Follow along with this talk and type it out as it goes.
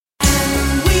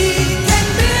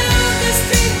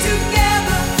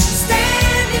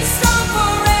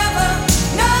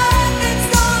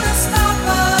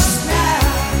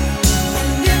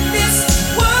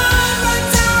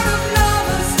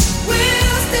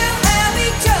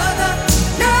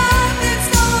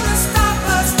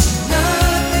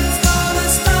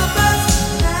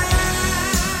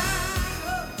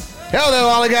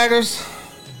lollygaggers.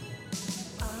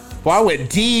 Well, I went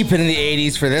deep into the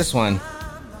 80s for this one.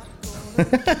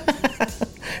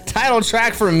 Title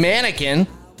track for Mannequin.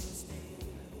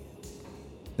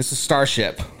 This is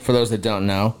Starship, for those that don't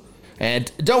know.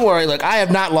 And don't worry, look, I have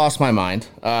not lost my mind.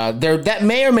 That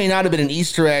may or may not have been an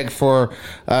Easter egg for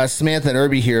Samantha and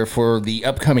Irby here for the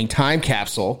upcoming time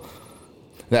capsule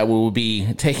that we will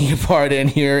be taking a part in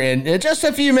here in just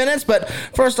a few minutes. But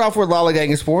first off, we're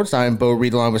Lollygagging Sports. I'm Bo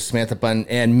Reed along with Samantha Bunn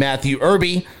and Matthew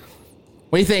Irby.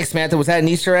 What do you think, Samantha? Was that an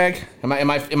Easter egg? Am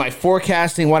I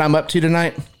forecasting what I'm up to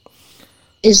tonight?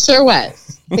 It sure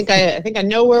was. I think I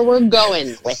know where we're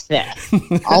going with this.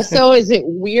 Also, is it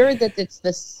weird that it's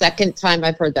the second time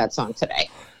I've heard that song today?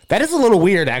 That is a little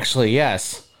weird, actually.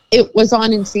 Yes. It was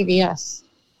on in CBS.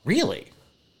 Really?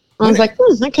 I was like,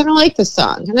 I kind of like this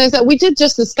song. And I thought we did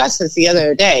just discuss this the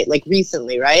other day, like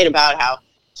recently, right? About how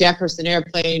Jefferson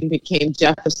Airplane became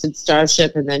Jefferson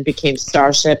Starship and then became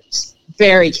Starship.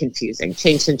 Very confusing.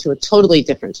 Changed into a totally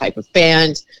different type of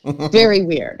band. Very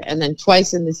weird. And then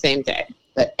twice in the same day.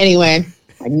 But anyway,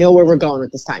 I know where we're going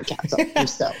with this time capsule.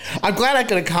 I'm glad I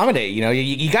could accommodate. You know,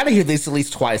 you got to hear this at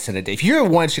least twice in a day. If you hear it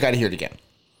once, you got to hear it again.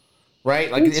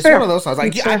 Right? Like, it's one of those songs.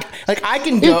 Like, I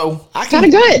can go. It's kind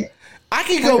of good. I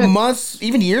can go months,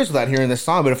 even years without hearing this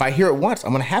song, but if I hear it once, I'm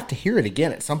going to have to hear it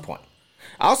again at some point.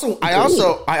 I also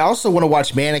want to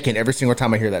watch Mannequin every single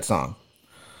time I hear that song.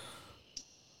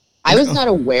 I was not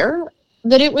aware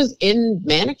that it was in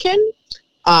Mannequin,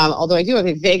 although I do have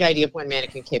a vague idea of when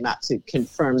Mannequin came out to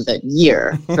confirm the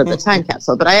year for the time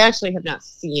capsule, but I actually have not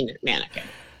seen Mannequin.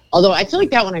 Although I feel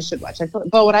like that one I should watch.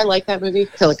 But would I like that movie? I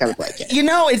feel like I would like it. You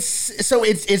know,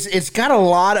 it's got a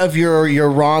lot of your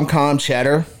rom-com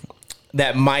cheddar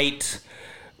that might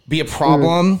be a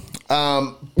problem.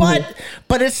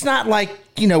 But it's not like,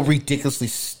 you know, ridiculously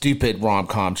stupid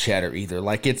rom-com cheddar either.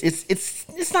 Like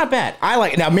it's not bad. I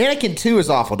like it. Now Mannequin 2 is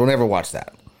awful. Don't ever watch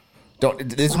that.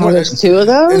 There's two of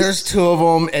those? There's two of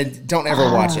them, and don't ever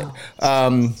watch it.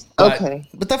 Okay.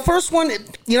 But the first one,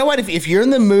 you know what? If you're in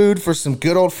the mood for some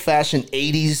good old-fashioned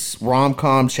 80s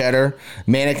rom-com cheddar,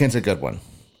 Mannequin's a good one.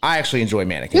 I actually enjoy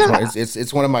Mannequin. Yeah.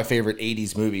 It's one of my favorite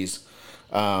 80s movies.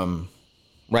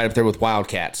 Right up there with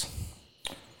Wildcats.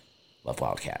 Love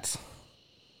Wildcats.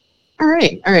 All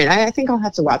right. I think I'll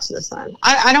have to watch this one.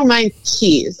 I don't mind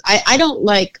cheese. I don't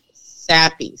like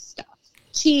sappy stuff.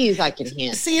 Cheese I can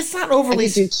handle. See, it's not overly. I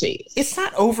can do cheese. It's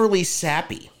not overly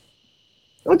sappy.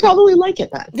 I would probably like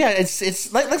it then. Yeah,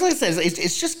 it's like I said,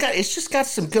 it's just got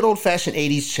some good old fashioned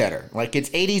 80s cheddar. Like it's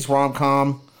 80s rom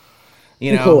com.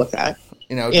 You know, I'm cool with that.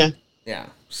 You know, yeah.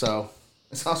 So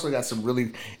it's also got some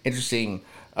really interesting.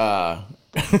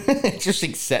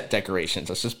 Interesting set decorations.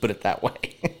 Let's just put it that way.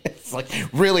 It's like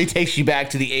really takes you back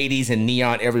to the 80s and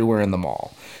neon everywhere in the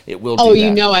mall. It will. Do you know,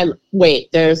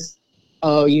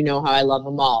 you know how I love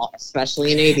a mall,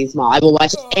 especially an 80s mall. I will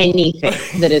watch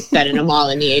anything that is set in a mall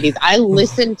in the 80s. I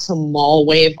listen to Mall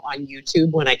Wave on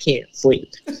YouTube when I can't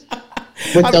sleep.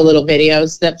 With the little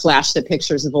videos that flash the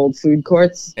pictures of old food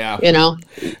courts. Yeah. You know?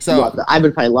 So I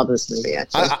would probably love this movie,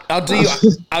 actually.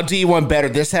 I'll do you one better.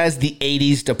 This has the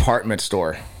 80s department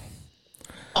store.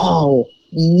 Oh,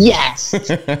 yes.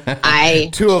 I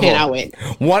cannot wait.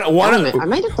 I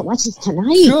might have to watch this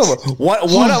tonight. Two of them.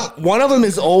 One of them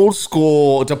is old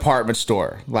school department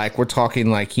store. Like we're talking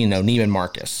like, you know, Neiman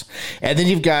Marcus. And then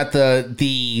you've got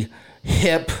the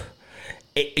hip,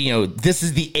 you know, this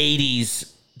is the 80s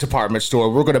department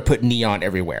store. We're going to put neon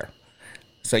everywhere.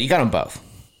 So you got them both.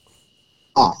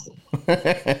 Awesome.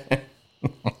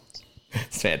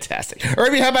 It's fantastic.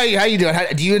 Irby, how about you? How you doing?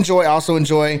 Do you also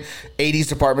enjoy 80s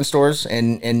department stores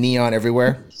and neon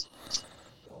everywhere?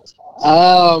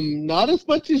 Not as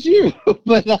much as you,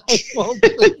 but I won't.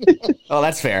 Oh,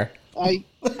 that's fair. But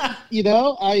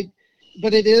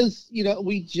it is, you know,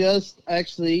 we just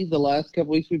actually the last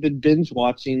couple weeks we've been binge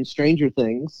watching Stranger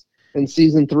Things, and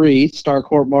season 3,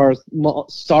 Starcourt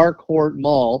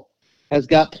Mall has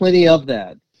got plenty of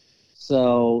that.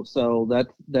 So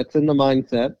that's in the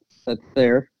mindset. That's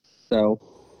there. So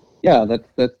yeah, that's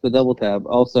the double tab.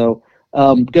 Also,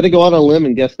 gonna go on a limb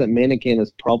and guess that Mannequin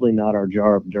is probably not our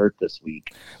jar of dirt this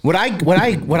week. Would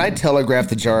I telegraph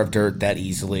the jar of dirt that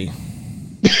easily?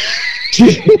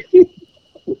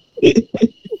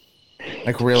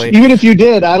 Like really? Even if you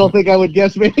did, I don't think I would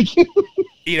guess Mannequin.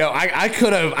 You know, I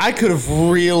could have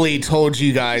really told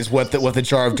you guys what the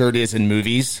jar of dirt is in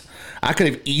movies. I could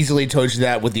have easily told you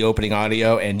that with the opening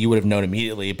audio, and you would have known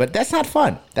immediately. But that's not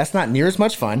fun. That's not near as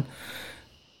much fun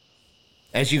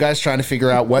as you guys trying to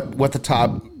figure out what the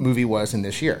top movie was in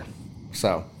this year.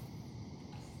 So,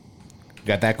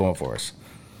 got that going for us.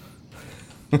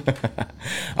 All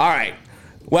right.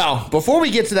 Well, before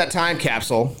we get to that time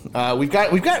capsule, we've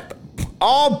got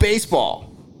all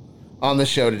baseball on the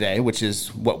show today, which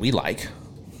is what we like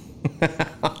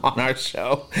on our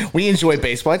show. We enjoy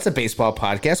baseball. It's a baseball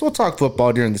podcast. We'll talk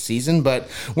football during the season, but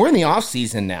we're in the off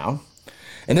season now.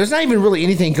 And there's not even really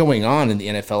anything going on in the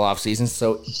NFL offseason.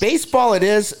 So baseball it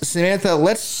is. Samantha,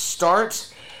 let's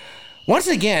start. Once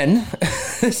again,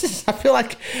 I feel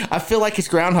like it's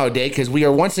Groundhog Day because we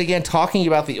are once again talking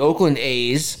about the Oakland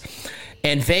A's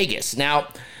and Vegas. Now,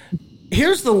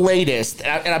 here's the latest,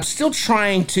 and I'm still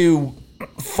trying to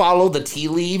follow the tea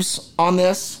leaves on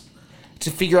this to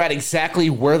figure out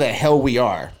exactly where the hell we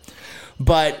are.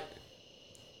 But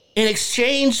in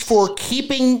exchange for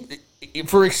extending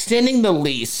the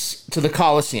lease to the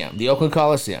Coliseum, the Oakland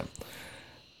Coliseum,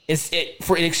 in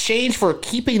exchange for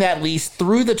keeping that lease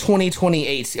through the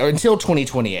 2028 or until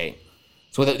 2028,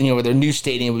 so that where their new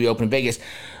stadium will be open in Vegas.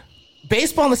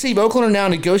 Baseball in the city of Oakland are now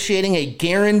negotiating a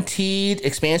guaranteed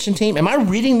expansion team. Am I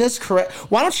reading this correct?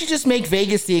 Why don't you just make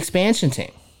Vegas the expansion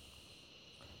team?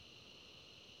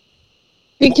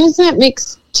 Because that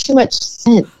makes too much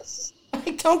sense.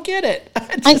 I don't get it.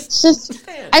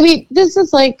 I mean, this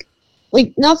is like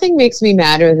nothing makes me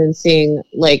madder than seeing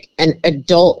like an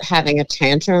adult having a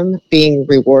tantrum being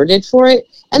rewarded for it.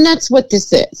 And that's what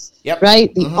this is,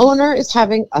 right? The owner is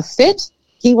having a fit.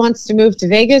 He wants to move to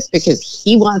Vegas because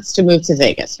he wants to move to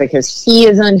Vegas because he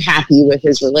is unhappy with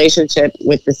his relationship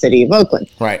with the city of Oakland.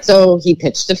 Right. So he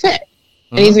pitched a fit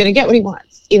and he's going to get what he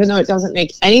wants, even though it doesn't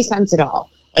make any sense at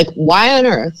all. Like, why on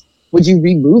earth would you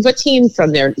remove a team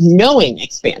from there knowing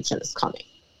expansion is coming?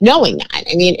 Knowing that.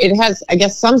 I mean, it has, I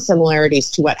guess, some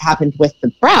similarities to what happened with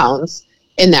the Browns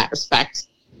in that respect.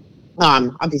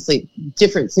 Obviously,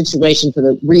 different situation for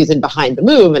the reason behind the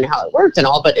move and how it worked and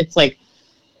all, but it's like,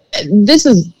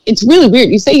 it's really weird.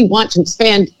 You say you want to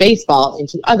expand baseball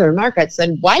into other markets,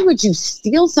 then why would you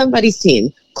steal somebody's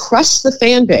team, crush the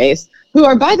fan base, who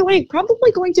are, by the way,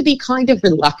 probably going to be kind of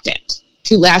reluctant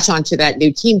to latch onto that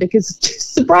new team because,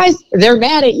 surprise, they're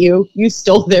mad at you. You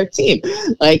stole their team.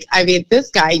 Like, I mean, this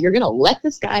guy, you're going to let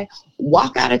this guy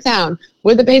walk out of town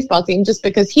with a baseball team just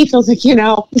because he feels like,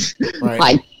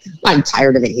 right. I'm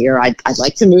tired of it here. I'd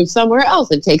like to move somewhere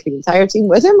else and take the entire team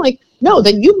with him. Like, no,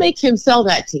 then you make him sell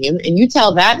that team and you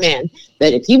tell that man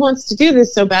that if he wants to do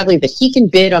this so badly that he can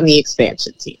bid on the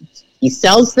expansion team. He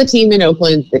sells the team in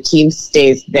Oakland. The team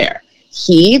stays there.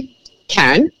 He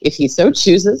can, if he so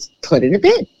chooses, put in a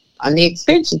bid on the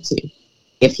expansion team.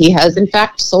 If he has, in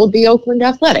fact, sold the Oakland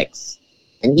Athletics,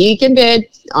 and he can bid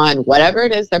on whatever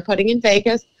it is they're putting in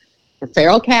Vegas, the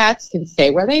feral cats can stay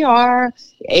where they are,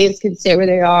 the A's can stay where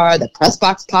they are, the press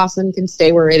box possum can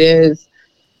stay where it is.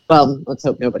 Well, let's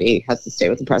hope nobody has to stay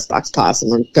with the press box possum.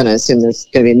 We're going to assume there's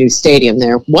going to be a new stadium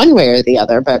there one way or the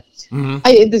other, but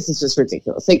this is just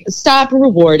ridiculous. Like, stop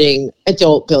rewarding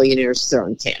adult billionaires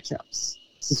throwing tantrums.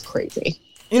 This is crazy.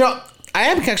 I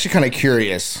am actually kind of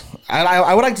curious.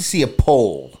 I would like to see a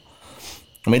poll.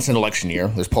 I mean, it's an election year.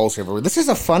 There's polls everywhere. This is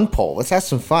a fun poll. Let's have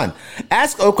some fun.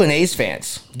 Ask Oakland A's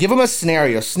fans. Give them a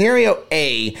scenario. Scenario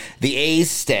A, the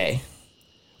A's stay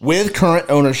with current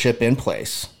ownership in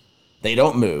place. They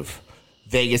don't move.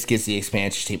 Vegas gets the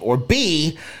expansion team. Or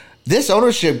B, this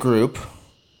ownership group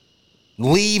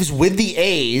leaves with the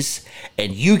A's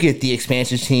and you get the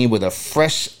expansion team with a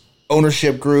fresh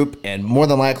ownership group and more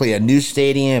than likely a new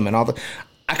stadium and all that.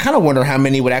 I kind of wonder how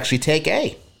many would actually take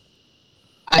A.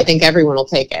 I think everyone will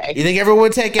take A. You think everyone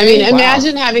would take A? I mean,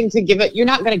 imagine having to give it. You're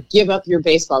not going to give up your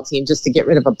baseball team just to get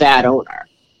rid of a bad owner.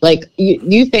 Like,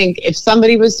 you think if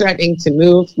somebody was threatening to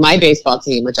move my baseball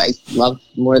team, which I love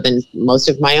more than most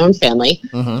of my own family,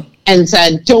 and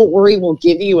said, don't worry, we'll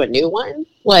give you a new one.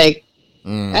 Like,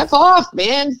 F off,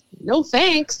 man. No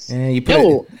thanks.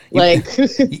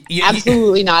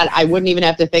 Absolutely not. I wouldn't even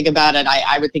have to think about it.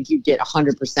 I would think you'd get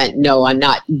 100% no. I'm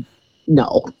not.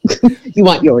 No. You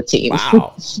want your team.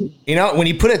 Wow. When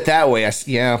you put it that way, I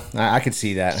could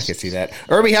see that.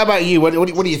 Irby, how about you? What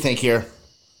do you think here?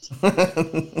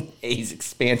 A's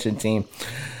expansion team.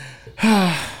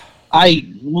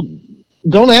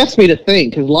 Don't ask me to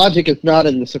think because logic is not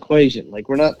in this equation. Like,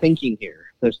 we're not thinking here.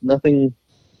 There's nothing.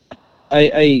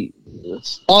 I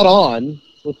spot on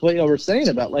with what you were saying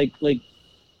about like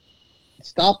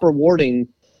stop rewarding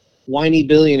whiny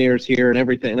billionaires here and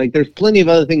everything. Like, there's plenty of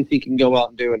other things he can go out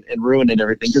and do and ruin it and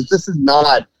everything because this is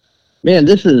not, man.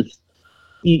 This is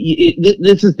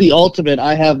the ultimate.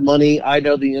 I have money. I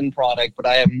know the end product, but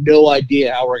I have no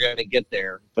idea how we're going to get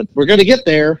there. But we're going to get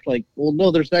there. Like, well,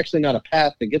 no, there's actually not a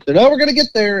path to get there. No, we're going to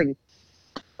get there, and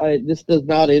this does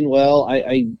not end well.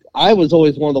 I was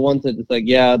always one of the ones that was like,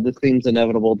 yeah, this seems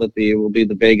inevitable that it will be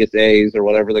the Vegas A's or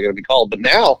whatever they're going to be called. But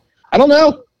now I don't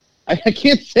know. I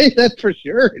can't say that for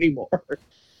sure anymore.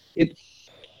 It's,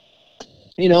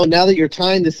 now that you're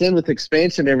tying this in with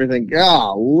expansion and everything,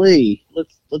 golly,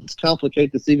 let's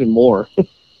complicate this even more.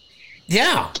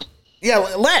 Yeah,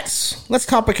 let's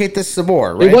complicate this some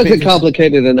more. Right? It wasn't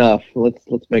complicated enough. Let's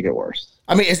make it worse.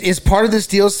 I mean, is part of this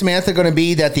deal, Samantha, going to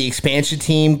be that the expansion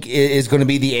team is going to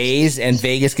be the A's and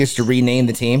Vegas gets to rename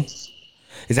the team?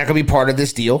 Is that going to be part of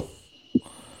this deal?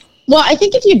 Well, I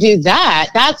think if you do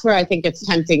that, that's where I think it's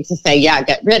tempting to say, yeah,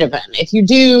 get rid of him. If you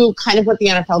do kind of what the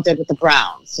NFL did with the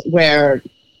Browns, where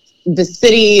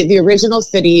the original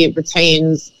city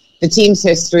retains the team's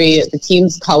history, the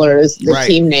team's colors, the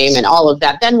team name, and all of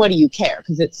that, then what do you care?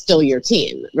 Because it's still your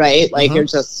team, right? Like you're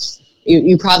just...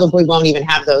 You probably won't even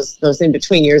have those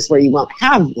in-between years where you won't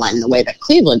have one the way that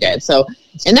Cleveland did. So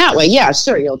in that way, yeah,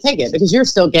 sure, you'll take it because you're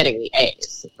still getting the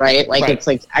A's, right? Like It's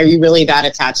like, are you really that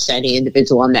attached to any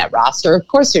individual on that roster? Of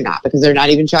course you're not, because they're not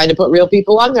even trying to put real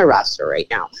people on their roster right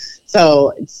now.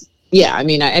 So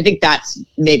I think that's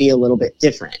maybe a little bit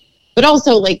different. But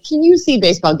also, like, can you see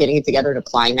baseball getting it together and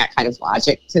applying that kind of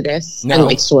logic to this and,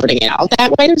 like, sorting it out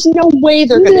that way? There's no way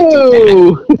they're going to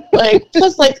do that. Like,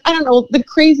 just, like, I don't know, the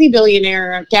crazy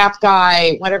billionaire, Gap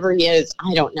guy, whatever he is,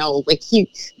 I don't know. Like,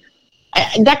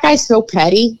 that guy's so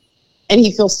petty and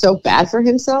he feels so bad for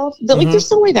himself that, like,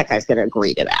 there's no way that guy's going to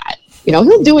agree to that.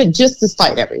 He'll do it just to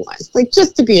spite everyone, like,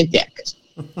 just to be a dick.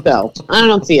 So I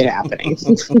don't see it happening.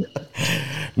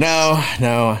 No.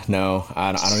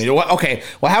 I don't need it. Okay.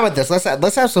 Well, how about this?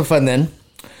 Let's have some fun then,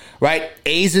 right?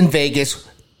 A's in Vegas,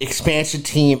 expansion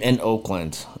team in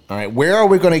Oakland. All right. Where are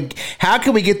we going to? How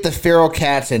can we get the feral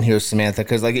cats in here, Samantha?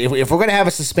 Because like if we're going to have a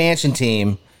expansion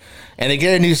team and they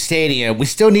get a new stadium, we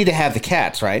still need to have the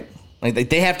cats, right? Like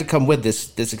they have to come with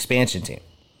this expansion team.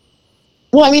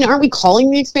 Well, I mean, aren't we calling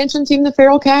the expansion team the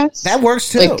Feral Cats? That works,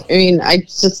 too. Like, I mean, I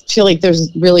just feel like there's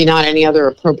really not any other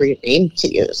appropriate name to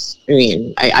use. I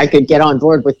mean, I could get on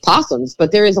board with possums,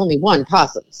 but there is only one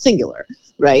possum, singular,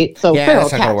 right? So Feral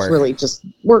Cats really just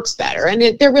works better,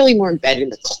 and they're really more embedded in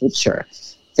the culture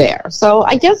there. So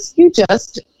I guess you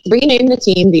just rename the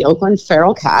team the Oakland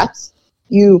Feral Cats.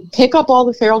 You pick up all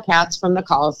the feral cats from the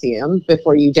Coliseum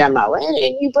before you demo it,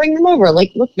 and you bring them over.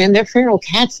 Like, look, man, they're feral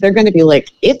cats. They're going to be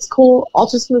like, it's cool. I'll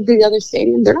just move to the other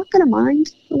stadium. They're not going to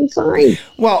mind. It'll be fine.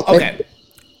 Well, okay.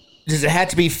 Does it have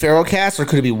to be feral cats, or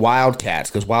could it be wild cats?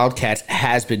 Because wild cats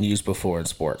has been used before in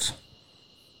sports.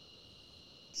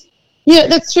 Yeah,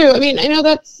 that's true. I mean, I know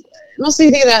that's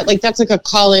mostly think that like that's like a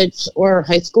college or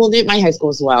high school name. My high school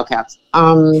was the Wildcats.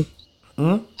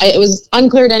 It was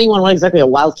unclear to anyone what exactly a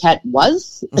wildcat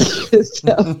was.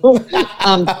 So,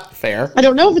 fair. I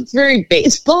don't know if it's very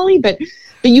baseball-y, but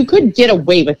you could get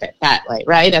away with it that way,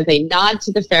 right? As a nod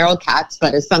to the feral cats,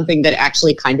 but as something that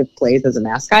actually kind of plays as a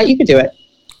mascot, you could do it.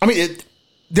 I mean,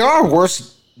 there are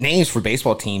worse names for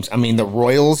baseball teams. I mean, the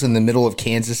Royals in the middle of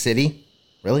Kansas City.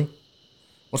 Really?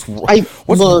 What's regal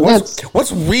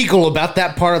about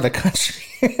that part of the country?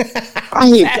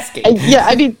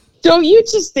 I mean, don't you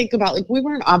just think about, like, we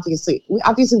obviously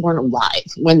weren't alive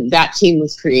when that team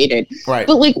was created. Right.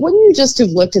 But, like, wouldn't you just have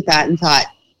looked at that and thought,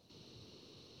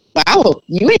 wow,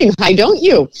 you ain't high, don't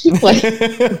you? Like,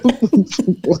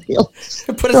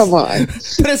 come on.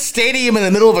 Put a stadium in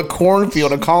the middle of a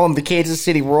cornfield and call them the Kansas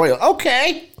City Royal.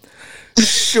 Okay.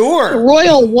 Sure.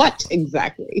 Royal what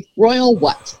exactly? Royal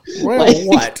what? Royal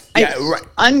what? Yeah, right.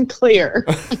 Unclear.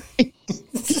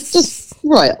 just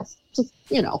royals. Just,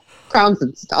 crowns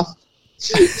and stuff.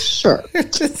 Sure.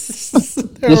 This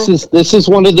is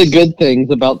one of the good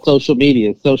things about social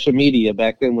media. Social media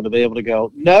back then would have been able to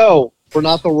go, no, we're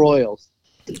not the Royals.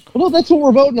 Well, that's what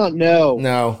we're voting on. No, we're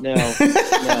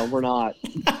not. We're not.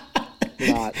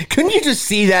 Couldn't you just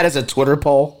see that as a Twitter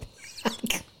poll?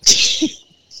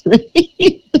 like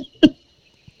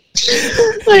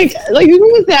you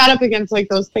can put that up against like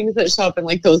those things that show up in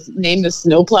like those name the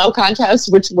snowplow contests,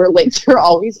 which were like they're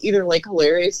always either like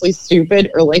hilariously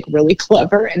stupid or like really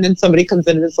clever, and then somebody comes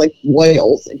in and it's like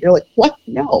Royals, and you're like, what?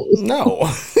 No.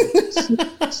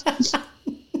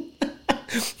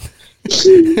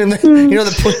 And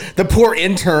the poor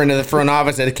intern in the front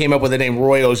office that came up with the name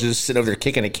Royals just sitting over there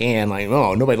kicking a can like,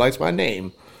 oh, nobody likes my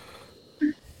name.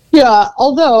 Yeah,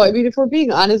 although, I mean, if we're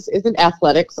being honest, isn't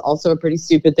athletics also a pretty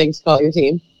stupid thing to call your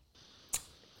team?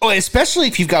 Oh, especially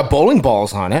if you've got bowling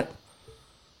balls on it.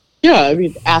 Yeah, I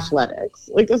mean, athletics.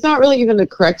 Like, it's not really even the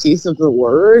correct use of the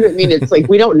word. I mean, it's like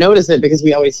we don't notice it because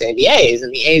we always say the A's,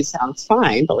 and the A's sounds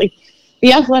fine. But, like,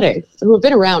 the Athletics, who have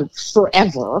been around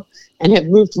forever and have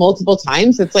moved multiple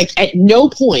times, it's like at no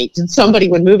point did somebody,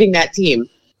 when moving that team,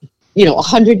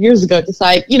 100 years ago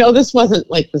decide, this wasn't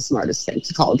like the smartest thing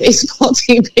to call a baseball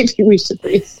team. Maybe we should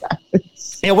reset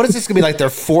this. Yeah, what is this going to be like their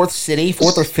fourth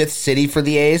or fifth city for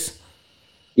the A's?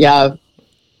 Yeah.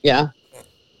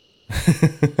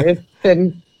 It's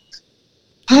been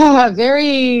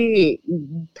very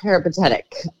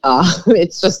peripatetic.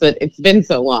 It's just that it's been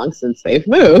so long since they've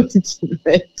moved.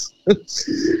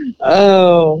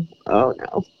 Oh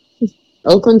no.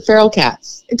 Oakland feral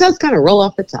cats. It does kind of roll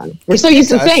off the tongue. We're so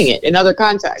used to saying it in other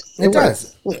contexts. It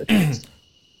does.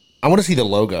 I want to see the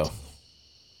logo.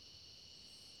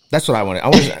 That's what I want. I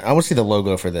want to see the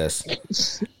logo for this.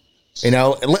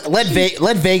 Let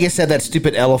Vegas said that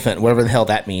stupid elephant, whatever the hell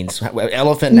that means.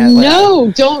 Elephant.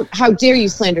 Don't. How dare you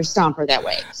slander Stomper that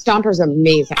way? Stomper's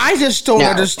amazing. I just don't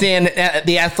understand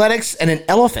the athletics and an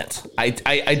elephant. I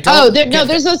don't.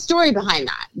 There's a story behind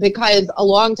that, because a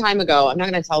long time ago, I'm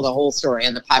not going to tell the whole story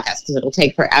on the podcast because it'll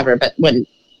take forever, but when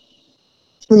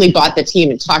we bought the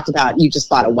team and talked about, you just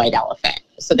bought a white elephant.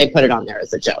 So they put it on there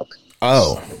as a joke.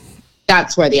 Oh.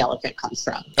 That's where the elephant comes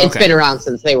from. It's been around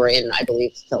since they were in, I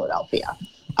believe, Philadelphia.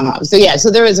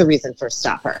 So there is a reason for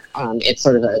Stomper. It's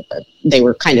sort of they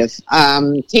were kind of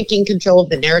taking control of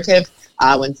the narrative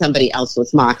when somebody else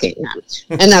was mocking them,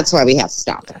 and that's why we have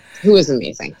Stomper, who is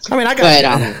amazing. I mean,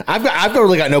 I've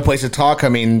really got no place to talk. I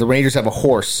mean, the Rangers have a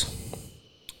horse.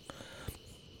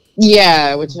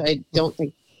 Yeah, which I don't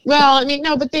think. Well, I mean,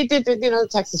 no, but they did, the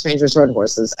Texas Rangers rode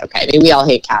horses. Okay, I mean, we all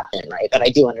hate Captain, right? But I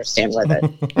do understand what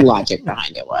the logic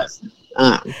behind it was.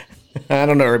 I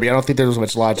don't know, Irby. I don't think there was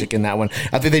much logic in that one.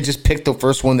 I think they just picked the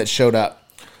first one that showed up.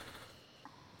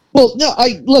 Well, no,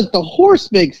 look, the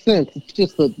horse makes sense. It's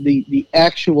just the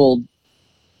actual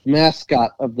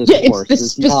mascot of this horse.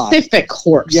 It's the specific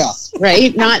horse,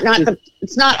 right?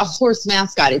 It's not a horse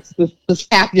mascot. It's the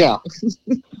captain. Yeah.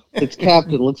 It's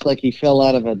Captain. Looks like he fell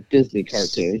out of a Disney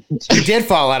cartoon. He did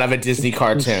fall out of a Disney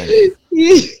cartoon.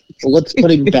 So let's put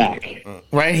him back.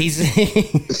 Right? He's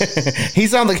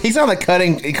on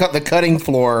the cutting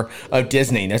floor of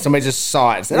Disney. Now somebody just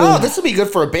saw it and said, "Oh, this would be good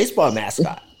for a baseball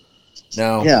mascot."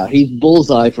 No. Yeah, he's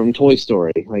Bullseye from Toy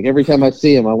Story. Like every time I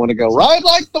see him, I want to go, "Ride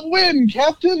like the wind,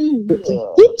 Captain."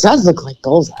 He does look like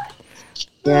Bullseye.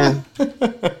 Yeah.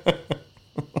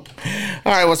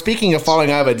 All right. Well, speaking of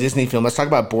falling out of a Disney film, let's talk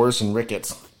about Boras and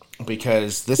Ricketts,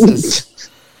 because this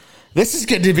is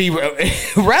going to be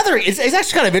rather. It's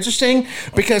actually kind of interesting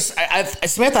because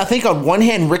Samantha, I think on one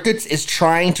hand Ricketts is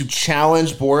trying to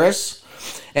challenge Boras,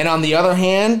 and on the other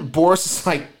hand, Boras is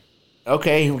like,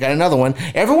 okay, we got another one.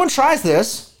 Everyone tries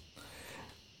this,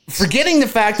 forgetting the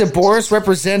fact that Boras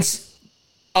represents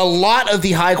a lot of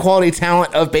the high quality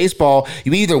talent of baseball.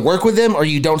 You either work with them or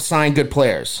you don't sign good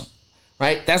players.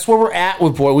 Right? That's where we're at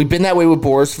with Boras. We've been that way with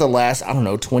Boras for the last,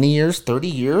 20 years, 30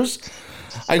 years.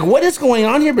 Like, what is going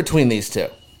on here between these two?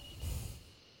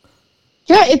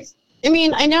 Yeah,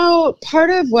 I know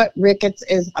part of what Ricketts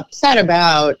is upset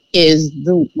about is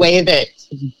the way that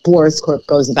Boras Corp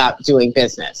goes about doing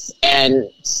business. And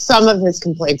some of his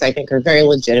complaints, I think, are very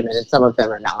legitimate, and some of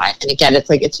them are not. And again,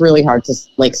 it's really hard to,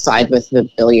 side with the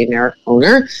billionaire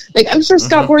owner. I'm sure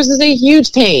Scott Boras is a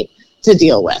huge pain to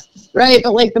deal with, right?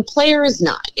 But the player is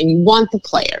not, and you want the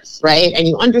players, right? And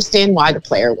you understand why the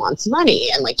player wants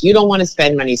money, and you don't want to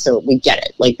spend money, so we get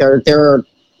it. There are,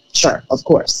 sure, of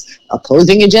course,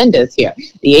 opposing agendas here.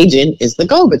 The agent is the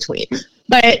go-between.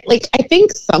 But I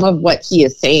think some of what he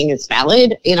is saying is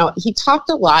valid. He talked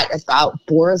a lot about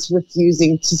Boras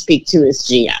refusing to speak to his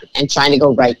GM and trying to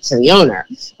go right to the owner,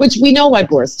 which we know why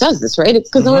Boras does this, right? It's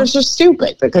because owners are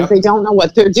stupid, because they don't know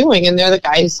what they're doing, and they're the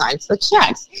guy who signs the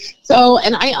checks. So,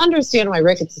 and I understand why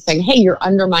Ricketts is saying, hey, you're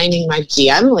undermining my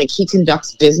GM. He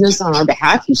conducts business on our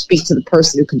behalf. You speak to the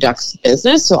person who conducts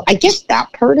business. So I get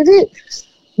that part of it.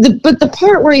 But the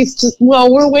part where he's just,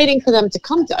 we're waiting for them to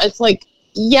come to us,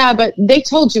 yeah, but they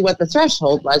told you what the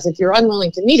threshold was. If you're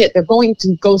unwilling to meet it, they're going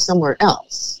to go somewhere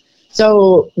else.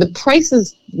 So the price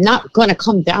is not going to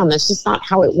come down. That's just not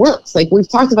how it works. We've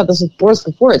talked about this with Boras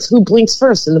before. It's who blinks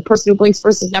first, and the person who blinks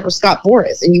first is never Scott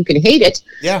Boras. And you can hate it,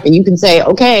 and you can say,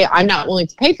 okay, I'm not willing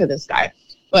to pay for this guy.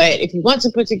 But if you want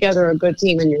to put together a good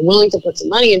team and you're willing to put some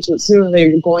money into it, sooner or later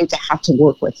you're going to have to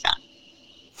work with them.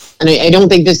 And I don't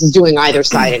think this is doing either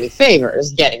side any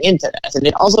favors getting into this. And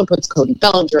it also puts Cody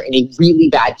Bellinger in a really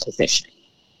bad position.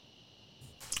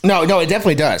 No, it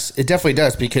definitely does. It definitely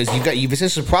does, because you've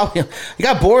essentially probably you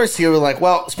got Boras here.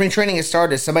 Well, spring training has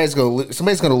started. Somebody's going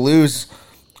to lose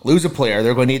a player.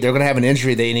 They're going to have an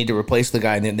injury. They need to replace the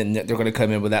guy, and then they're going to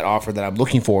come in with that offer that I'm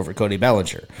looking for Cody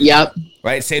Bellinger. Yep.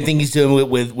 Right. Same thing he's doing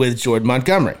with Jordan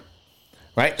Montgomery.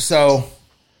 Right. So,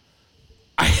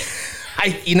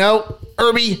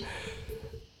 Irby,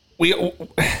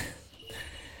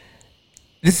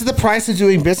 This is the price of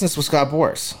doing business with Scott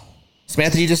Boras.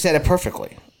 Samantha, you just said it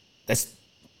perfectly.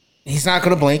 He's not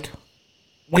going to blink.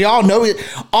 We all know it.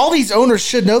 All these owners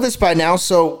should know this by now.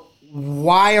 So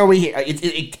why are we here?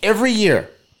 Every year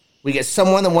we get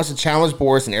someone that wants to challenge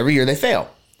Boras, and every year they fail.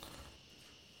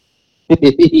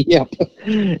 Yep.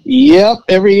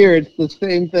 Every year it's the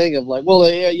same thing of like, well,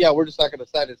 yeah, we're just not going to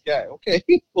sign this guy. Okay,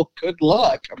 well, good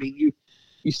luck. I mean,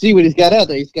 you see what he's got out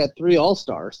there. He's got 3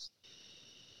 All-Stars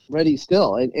ready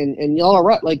still, and y'all are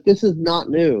right. Like, this is not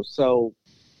new. So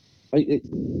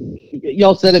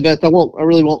y'all said it best. I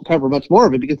really won't cover much more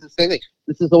of it because it's the same thing.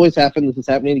 This has always happened. This is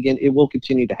happening again. It will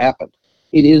continue to happen.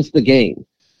 It is the game.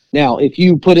 Now, if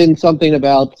you put in something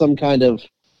about some kind of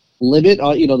limit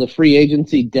on, the free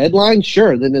agency deadline,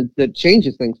 sure, then that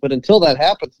changes things. But until that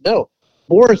happens, no.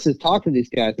 Boras has talked to these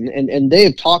guys, and they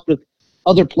have talked with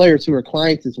other players who are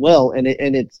clients as well, and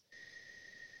it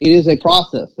is a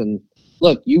process. And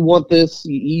look, you want this,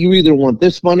 you either want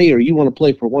this money or you want to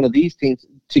play for one of these teams.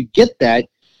 To get that,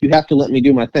 you have to let me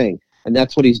do my thing, and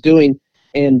that's what he's doing.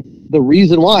 And the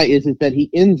reason why is that he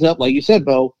ends up, like you said,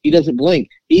 Bo, he doesn't blink.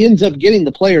 He ends up getting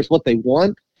the players what they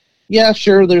want. Yeah,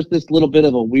 sure, there's this little bit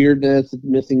of a weirdness,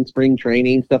 missing spring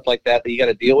training, stuff like that you got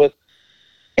to deal with.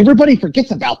 Everybody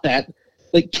forgets about that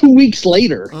like 2 weeks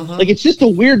later. Uh-huh. Like, it's just a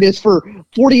weirdness for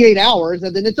 48 hours,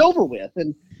 and then it's over with.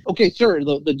 And, okay, sure,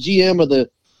 the GM or the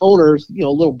owner's, a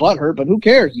little butthurt, but who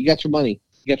cares? You got your money.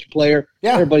 You got your player.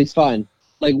 Yeah. Everybody's fine.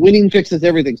 Like, winning fixes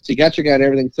everything. So you got your guy and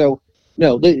everything. So,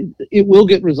 no, it will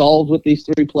get resolved with these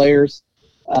 3 players.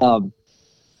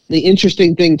 The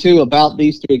interesting thing, too, about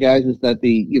these 3 guys is that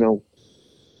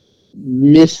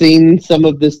missing some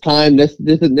of this time, this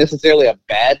isn't necessarily a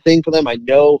bad thing for them. I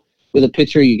know with a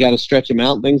pitcher you got to stretch them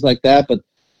out and things like that, but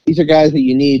these are guys that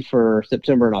you need for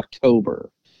September and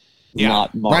October,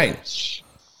 not March.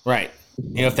 Right.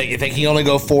 If they can only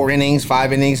go 4 innings,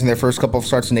 5 innings in their first couple of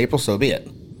starts in April, so be it.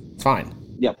 It's fine.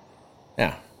 Yep.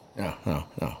 Yeah.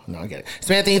 No, I get it.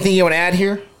 Samantha, anything you want to add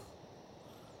here?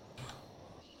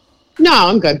 No,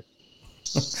 I'm good.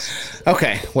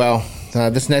 Okay, well,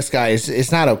 this next guy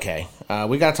is not okay.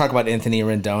 We got to talk about Anthony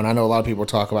Rendon. I know a lot of people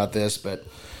talk about this, but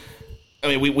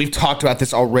I mean, we've talked about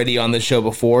this already on the show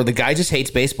before. The guy just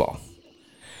hates baseball.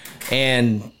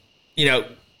 And,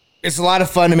 it's a lot of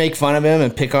fun to make fun of him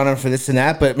and pick on him for this and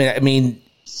that, but I mean,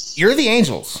 you're the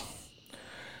Angels.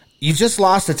 You just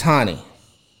lost Ohtani.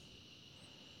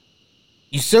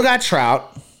 You still got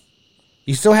Trout.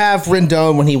 You still have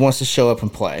Rendon when he wants to show up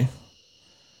and play.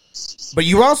 But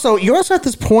you're also at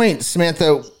this point,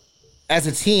 Samantha, as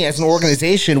a team, as an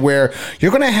organization, where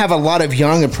you're going to have a lot of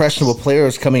young, impressionable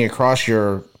players coming across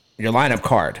your lineup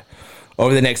card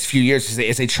over the next few years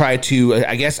as they try to,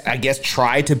 I guess,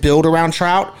 try to build around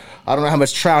Trout. I don't know how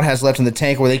much Trout has left in the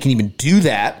tank where they can even do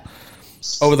that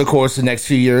over the course of the next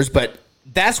few years, but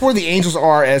that's where the Angels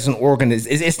are as an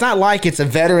organization. It's not like it's a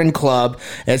veteran club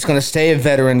and it's going to stay a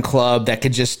veteran club that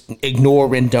could just ignore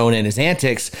Rendon and his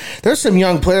antics. There's some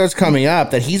young players coming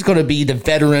up that he's going to be the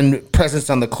veteran presence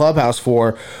on the clubhouse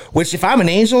for, which if I'm an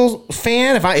Angels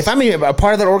fan, if I'm a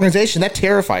part of that organization, that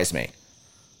terrifies me.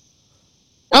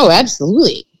 Oh,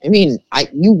 absolutely. I mean,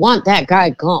 you want that guy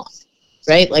gone,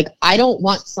 right? Like, I don't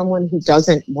want someone who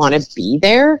doesn't want to be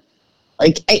there.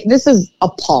 Like, this is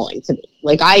appalling to me.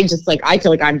 Like, I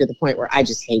feel like I'm to the point where I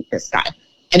just hate this guy.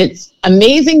 And it's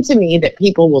amazing to me that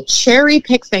people will cherry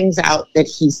pick things out that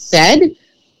he said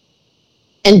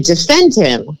and defend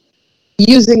him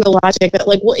using the logic that,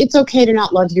 like, well, it's okay to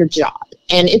not love your job.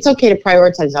 And it's okay to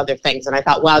prioritize other things. And I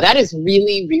thought, wow, that is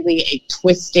really, really a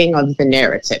twisting of the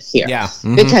narrative here. Yeah.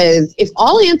 Mm-hmm. Because if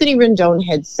all Anthony Rendon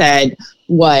had said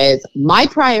was, my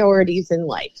priorities in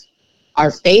life are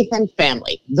faith and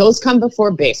family, those come before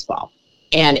baseball.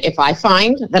 And if I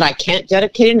find that I can't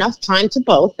dedicate enough time to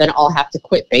both, then I'll have to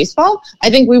quit baseball. I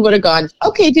think we would have gone,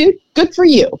 okay, dude, good for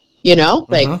you.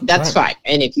 That's fine.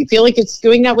 And if you feel like it's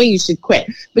doing that way, you should quit.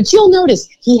 But you'll notice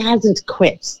he hasn't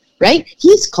quit, right?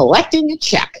 He's collecting a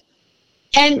check.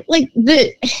 And I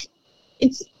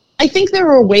think there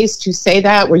are ways to say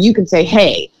that where you can say,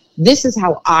 hey, this is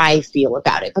how I feel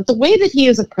about it. But the way that he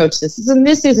has approached this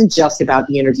isn't just about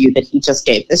the interview that he just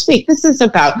gave this week. This is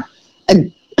about a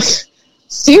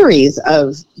series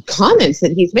of comments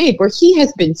that he's made where he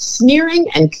has been sneering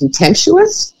and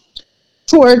contemptuous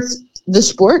towards the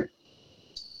sport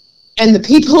and the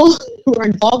people who are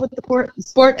involved with the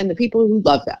sport and the people who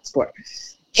love that sport.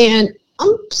 And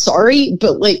I'm sorry,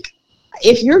 but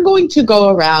if you're going to go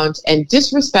around and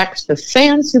disrespect the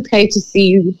fans who pay to see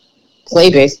you play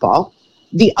baseball,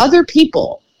 the other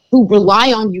people who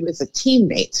rely on you as a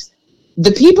teammate,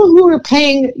 the people who are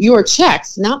paying your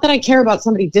checks, not that I care about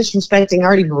somebody disrespecting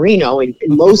Artie Moreno in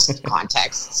most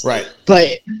contexts, right?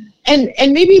 But and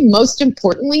maybe most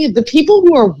importantly, the people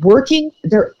who are working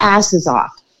their asses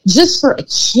off just for a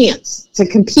chance to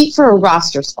compete for a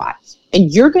roster spot. And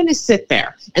you're going to sit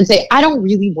there and say, I don't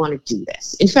really want to do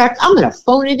this. In fact, I'm going to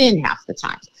phone it in half the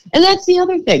time. And that's the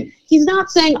other thing. He's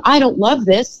not saying, I don't love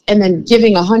this, and then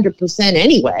giving 100%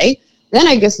 anyway. Then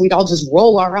I guess we'd all just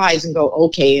roll our eyes and go,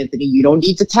 okay, Anthony, you don't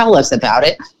need to tell us about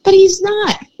it. But he's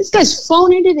not. This guy's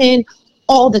phoning it in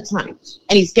all the time.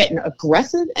 And he's getting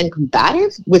aggressive and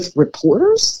combative with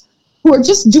reporters who are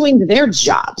just doing their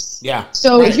jobs. Yeah.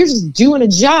 So right. If you're just doing a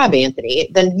job,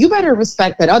 Anthony, then you better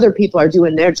respect that other people are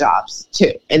doing their jobs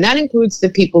too. And that includes the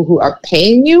people who are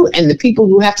paying you and the people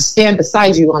who have to stand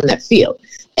beside you on that field.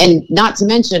 And not to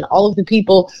mention all of the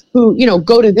people who,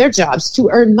 go to their jobs to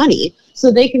earn money so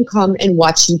they can come and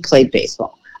watch you play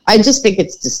baseball. I just think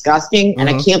it's disgusting, and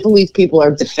I can't believe people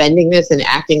are defending this and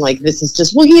acting like this is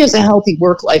just, he has a healthy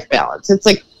work-life balance. It's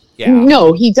like,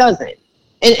 no, he doesn't.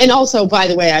 And also, by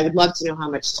the way, I would love to know how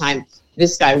much time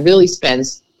this guy really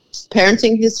spends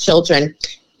parenting his children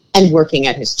and working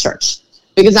at his church.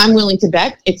 Because I'm willing to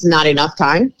bet it's not enough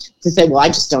time to say, I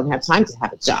just don't have time to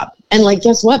have a job. And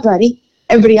guess what, buddy?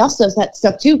 Everybody else does that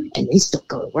stuff too, and they still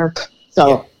go to work.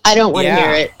 So I don't want to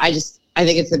hear it. I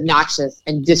think it's obnoxious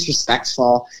and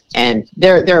disrespectful. And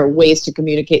there are ways to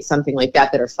communicate something like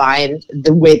that are fine.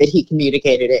 The way that he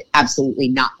communicated it, absolutely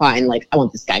not fine. I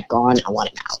want this guy gone. I want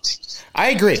him out. I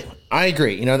agree.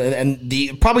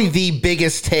 And probably the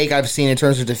biggest take I've seen in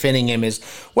terms of defending him is,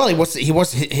 he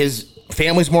wants his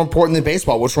family's more important than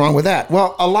baseball. What's wrong with that?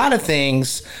 Well, a lot of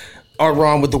things are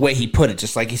wrong with the way he put it.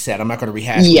 Just like he said, I'm not going to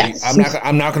rehash. Yes.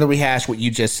 I'm not going to rehash what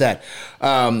you just said.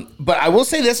 But I will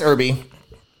say this, Irby.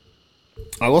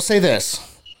 I will say this.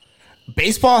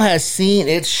 Baseball has seen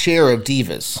its share of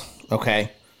divas. Okay.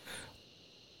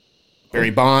 Barry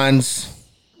Bonds,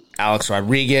 Alex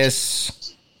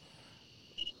Rodriguez.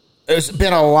 There's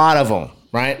been a lot of them,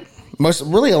 right? A lot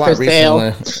Chris recently.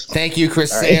 Sale. Thank you,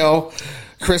 Chris Sale.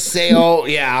 Chris Sale,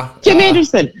 yeah. Tim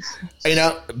Anderson.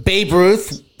 Babe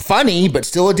Ruth, funny, but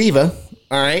still a diva.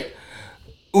 All right.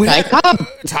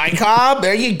 Ty Cobb,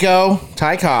 there you go.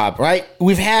 Ty Cobb, right?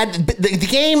 We've had the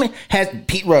game has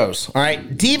Pete Rose, all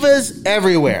right? Divas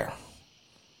everywhere.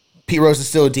 Pete Rose is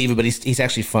still a diva, but he's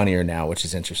actually funnier now, which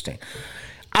is interesting.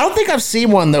 I don't think I've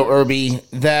seen one though, Irby,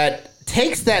 that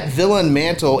takes that villain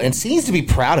mantle and seems to be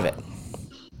proud of it.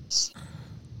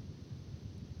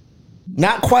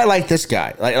 Not quite like this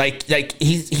guy. Like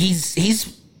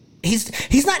he's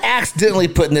not accidentally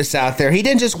putting this out there. He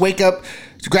didn't just wake up,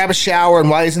 grab a shower, and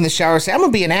while he's in the shower say, I'm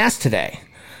gonna be an ass today.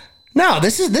 No,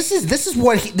 this is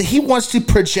what he wants to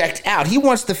project out. He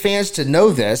wants the fans to know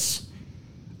this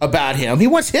about him. He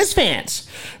wants his fans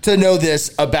to know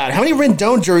this about him. How many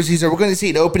Rendon jerseys are we going to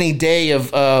see at opening day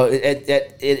of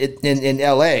in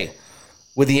LA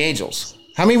with the Angels?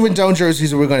 How many Rendon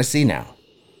jerseys are we going to see now?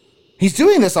 He's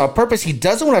doing this on purpose. He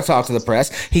doesn't want to talk to the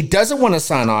press. He doesn't want to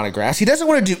sign autographs. He doesn't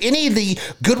want to do any of the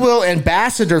goodwill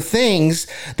ambassador things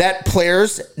that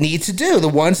players need to do. The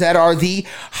ones that are the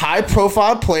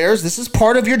high-profile players. This is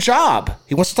part of your job.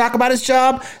 He wants to talk about his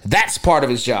job. That's part of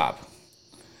his job.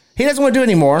 He doesn't want to do it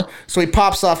anymore, so he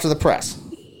pops off to the press.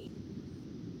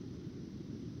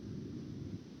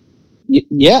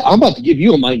 Yeah, I'm about to give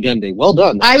you a Mike Gundy. Well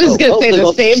done. I was going to say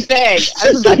the same thing.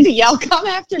 I was about to yell, come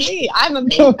after me. I'm a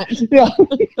man. Yeah.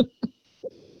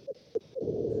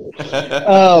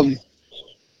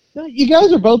 You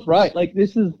guys are both right.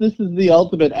 This is the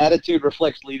ultimate attitude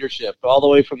reflects leadership, all the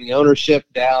way from the ownership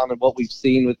down and what we've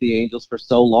seen with the Angels for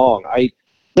so long. Like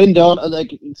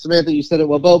Samantha, you said it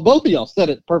well. Both of y'all said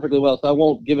it perfectly well, so I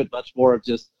won't give it much more of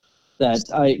just that.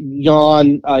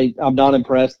 I'm not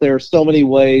impressed. There are so many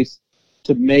ways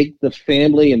to make the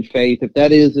family and faith, if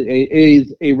that is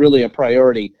a really a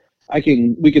priority.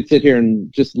 We could sit here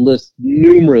and just list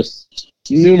numerous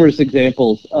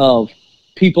examples of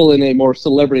people in a more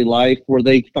celebrity life where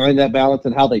they find that balance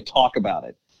and how they talk about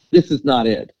it. This is not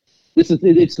it.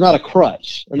 It's not a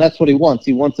crutch, and that's what he wants.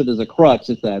 He wants it as a crutch.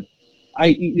 Is that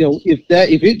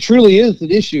if it truly is an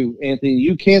issue, Anthony,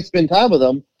 you can't spend time with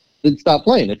them, then stop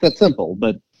playing. It's that simple.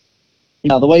 But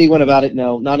the way he went about it,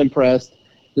 no, not impressed.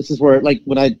 This is where,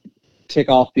 when I tick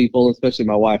off people, especially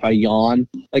my wife, I yawn.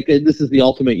 This is the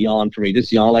ultimate yawn for me. Just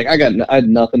yawn. I had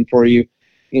nothing for you,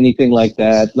 anything like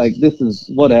that. This is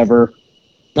whatever.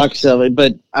 Not silly,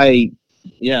 but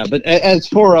But as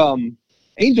for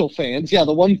Angel fans,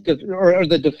 the ones or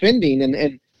the defending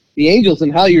and the Angels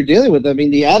and how you're dealing with them,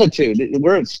 the attitude,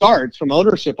 where it starts from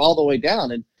ownership all the way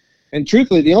down. And And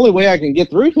truthfully, the only way I can get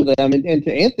through to them and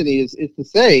to Anthony is to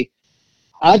say,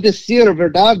 a decir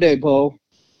verdade, po,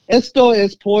 esto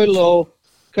es por lo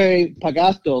que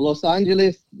pagasto Los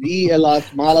Angeles y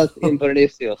las malas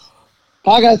impresiones.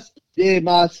 Pagas de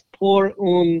más por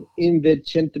un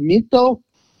investimento,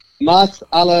 más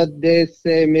a la de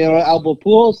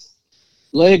albopos,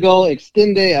 luego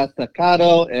extiende hasta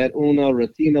caro en una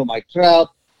rutina magistral.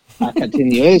 A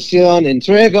continuación,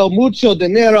 entrego mucho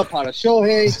dinero para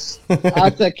Shohei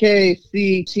hasta que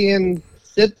si tiene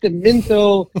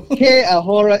sentimiento que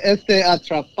ahora esté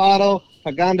atrapado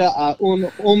pagando a un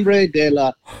hombre de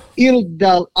la isla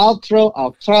del otro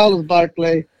a Charles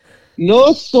Barkley.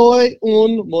 No soy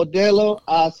un modelo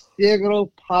a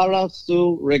ciego para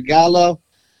su regalo.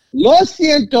 Lo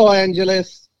siento,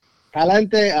 Ángeles.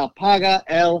 Calente apaga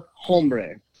el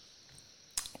hombre.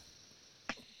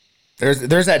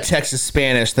 There's that Texas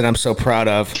Spanish that I'm so proud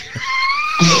of.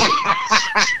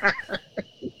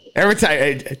 Every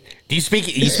time, do you speak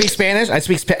Spanish? I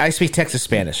speak Texas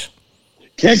Spanish.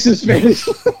 Texas Spanish.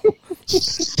 Was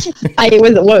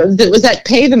that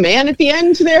pay the man at the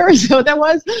end there? Is that what that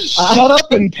was? Shut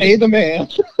up and pay the man.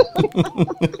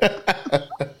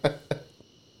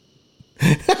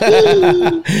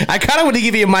 I kind of want to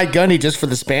give you a Mike Gundy just for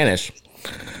the Spanish.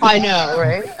 I know,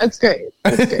 right? That's great.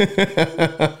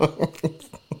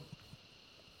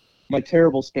 My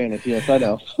terrible Spanish, yes, I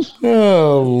know.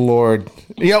 Oh, Lord.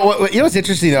 You know what's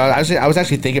interesting, though? I was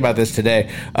actually thinking about this today.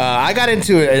 I got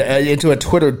into a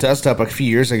Twitter dust-up a few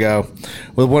years ago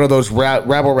with one of those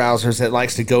rabble-rousers that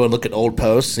likes to go and look at old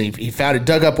posts. He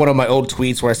dug up one of my old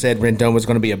tweets where I said Rendon was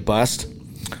going to be a bust.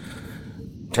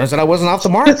 Turns out I wasn't off the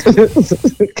mark.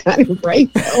 Kind of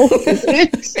right, though, isn't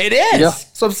it? It is. Yeah.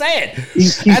 So I'm saying.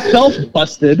 He's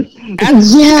self-busted.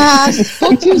 Yeah,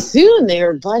 spoke too soon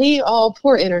there, buddy. Oh,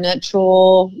 poor internet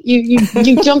troll. You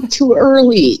jumped too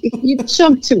early. You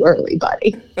jumped too early,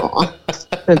 buddy. Aw,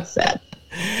 that's sad.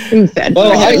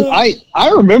 Well, I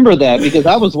remember that because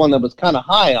I was one that was kind of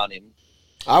high on him.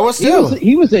 I was too.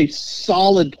 He was a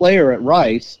solid player at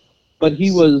Rice, but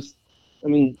he was... I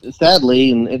mean,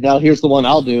 sadly, and now here's the one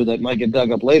I'll do that might get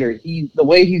dug up later. The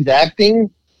way he's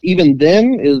acting, even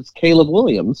then, is Caleb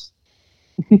Williams.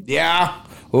 Yeah.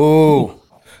 Ooh.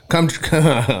 Come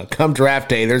draft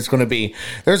day, there's going to be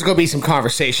some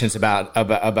conversations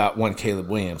about one Caleb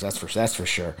Williams. That's for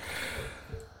sure.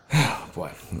 Oh,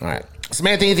 boy. All right,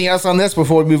 Samantha. Anything else on this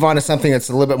before we move on to something that's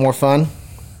a little bit more fun?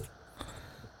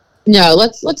 No,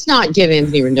 let's not give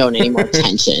Anthony Rendon any more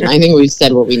attention. I think we've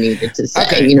said what we needed to say.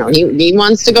 Okay. You know, he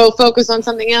wants to go focus on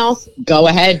something else. Go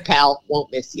ahead, pal.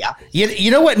 Won't miss ya.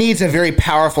 You know what needs a very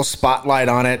powerful spotlight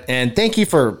on it, and thank you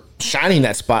for shining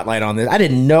that spotlight on this. I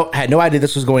had no idea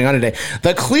this was going on today.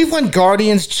 The Cleveland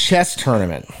Guardians chess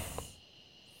tournament.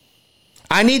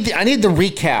 I need the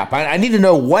recap. I need to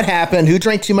know what happened, who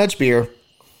drank too much beer.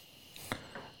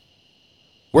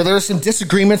 Were there some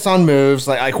disagreements on moves?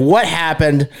 Like what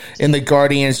happened in the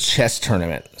Guardians chess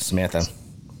tournament, Samantha?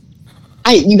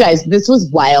 You guys, this was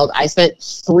wild. I spent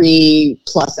 3+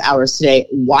 hours today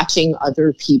watching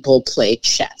other people play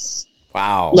chess.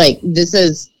 Wow. Like, this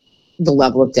is the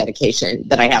level of dedication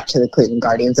that I have to the Cleveland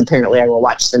Guardians. Apparently, I will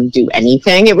watch them do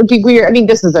anything. It would be weird. I mean,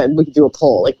 we could do a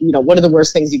poll. Like, you know, what are the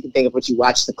worst things you could think of when you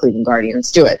watch the Cleveland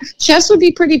Guardians do it? Chess would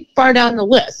be pretty far down the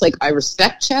list. Like, I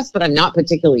respect chess, but I'm not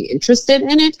particularly interested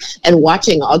in it. And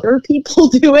watching other people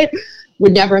do it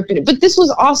would never have been. But this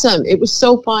was awesome. It was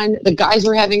so fun. The guys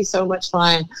were having so much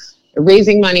fun,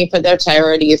 raising money for their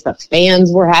charities. The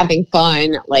fans were having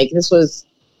fun. Like, this was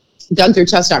done through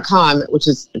chess.com, which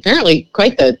is apparently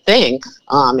quite the thing.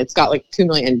 It's got like 2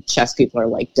 million chess people are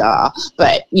like, duh.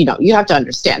 But, you know, you have to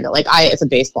understand that, like, I, as a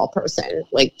baseball person,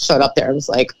 like, showed up there and was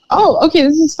like, oh, okay,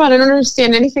 this is fun. I don't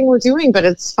understand anything we're doing, but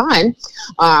it's fun.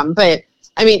 But,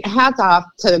 I mean, hats off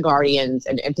to the Guardians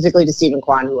and particularly to Stephen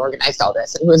Kwan, who organized all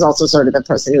this and who was also sort of the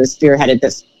person who spearheaded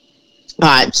this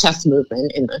chess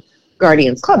movement in the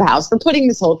Guardians clubhouse for putting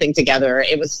this whole thing together.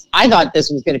 I thought this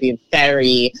was going to be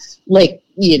very, like,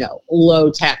 you know, low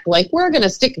tech, like, we're going to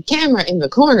stick a camera in the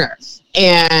corner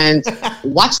and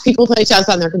watch people play chess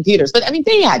on their computers. But I mean,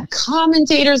 they had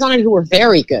commentators on it who were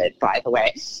very good, by the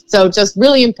way. So just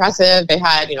really impressive. They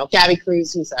had, you know, Gabby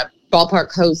Cruz, who's a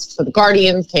ballpark host for the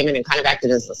Guardians, came in and kind of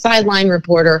acted as a sideline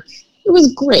reporter. It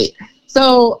was great.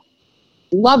 So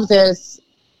love this.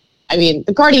 I mean,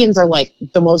 the Guardians are like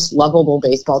the most lovable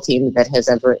baseball team that has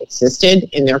ever existed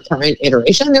in their current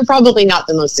iteration. They're probably not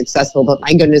the most successful, but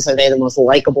my goodness, are they the most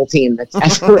likable team that's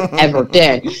ever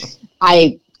been.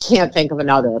 I can't think of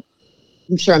another.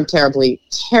 I'm sure I'm terribly,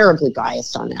 terribly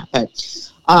biased on that.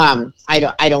 But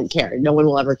I don't care. No one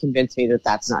will ever convince me that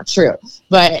that's not true.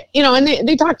 But, and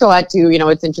they talked a lot too.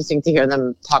 It's interesting to hear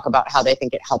them talk about how they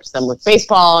think it helps them with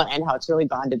baseball and how it's really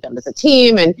bonded them as a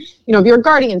team. And, if you're a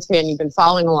Guardians fan, you've been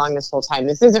following along this whole time.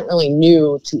 This isn't really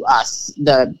new to us,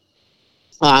 the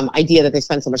idea that they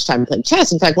spend so much time playing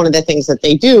chess. In fact, one of the things that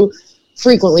they do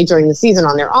frequently during the season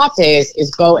on their off days is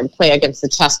go and play against the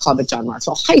chess club at John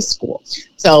Marshall High School.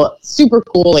 So super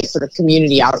cool, sort of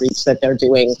community outreach that they're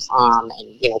doing. And,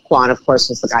 Quan, of course,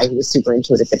 was the guy who was super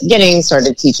into it at the beginning,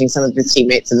 started teaching some of his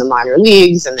teammates in the minor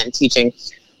leagues and then teaching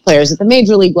players at the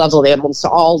major league level. They almost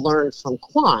all learned from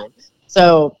Quan.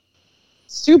 So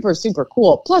super, super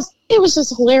cool. Plus, it was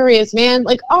just hilarious, man.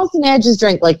 Austin Hedges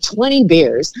drank 20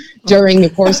 beers during the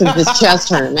course of this chess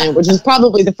tournament, which is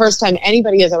probably the first time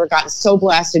anybody has ever gotten so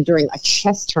blasted during a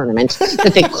chess tournament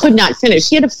that they could not finish.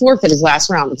 He had to forfeit his last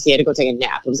round because he had to go take a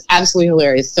nap. It was absolutely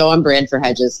hilarious. So on brand for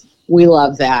Hedges. We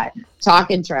love that.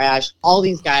 Talking trash, all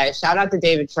these guys. Shout out to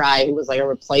David Fry, who was a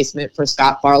replacement for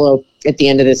Scott Barlow at the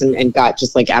end of this and got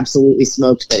just absolutely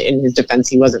smoked. But in his defense,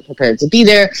 he wasn't prepared to be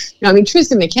there.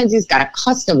 Tristan McKenzie's got a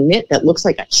custom mitt that looks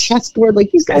like a chessboard.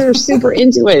 These guys are super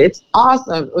into it. It's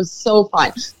awesome. It was so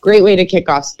fun. Great way to kick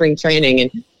off spring training.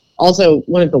 And also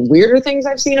one of the weirder things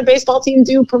I've seen a baseball team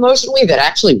do promotionally that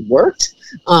actually worked.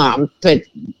 But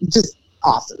just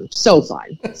awesome. So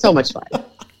fun. So much fun.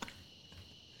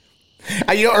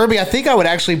 Irby, I think I would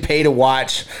actually pay to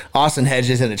watch Austin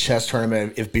Hedges in a chess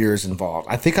tournament if beer is involved.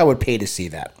 I think I would pay to see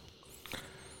that.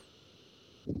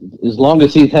 As long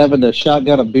as he's having a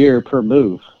shotgun of beer per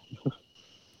move.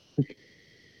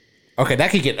 Okay,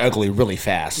 that could get ugly really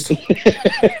fast.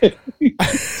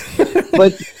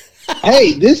 But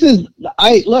hey,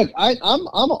 I'm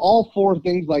all for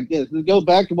things like this. This goes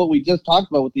back to what we just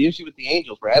talked about with the issue with the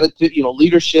Angels, where attitude,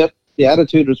 leadership. The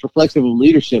attitude is reflective of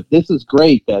leadership. This is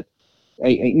great that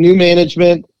a new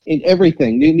management and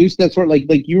everything, new steps forward.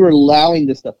 Like you are allowing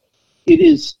this stuff. It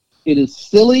is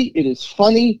silly. It is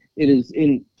funny. It is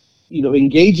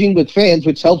engaging with fans,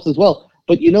 which helps as well.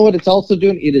 But you know what it's also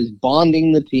doing? It is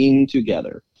bonding the team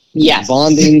together. Yes.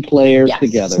 Bonding players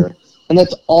together. And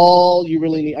that's all you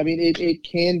really need. I mean, it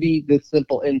can be this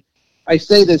simple. And I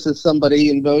say this as somebody,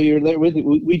 and Bo, you're there with it.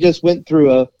 We just went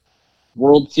through a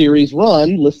World Series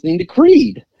run listening to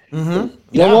Creed. Mm-hmm.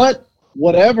 You know what?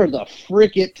 Whatever the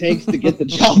frick it takes to get the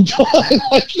job done.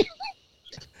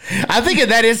 I think in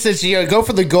that instance, go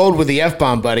for the gold with the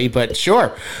F-bomb, buddy, but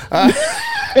sure. I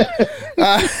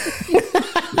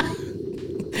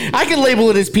can label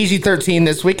it as PG-13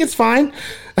 this week. It's fine.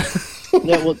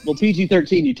 Yeah, well,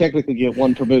 PG-13, you technically get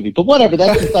one per movie. But whatever,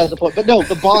 that's beside the point. But no,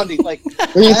 the bonding,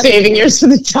 Were you saving yours for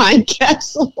the time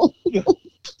capsule?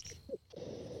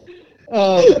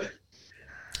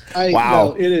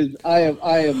 Wow. No, it is. I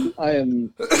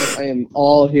am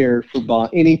all here for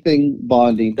anything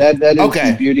bonding. That is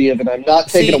the beauty of it. I'm not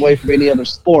taking away from any other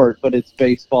sport, but it's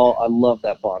baseball. I love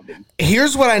that bonding.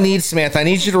 Here's what I need, Samantha. I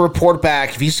need you to report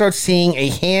back if you start seeing a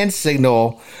hand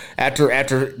signal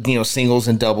after singles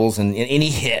and doubles and any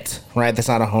hit. Right, that's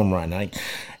not a home run. A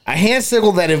hand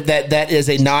signal that is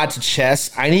a nod to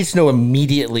chess. I need to know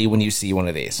immediately when you see one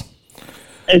of these.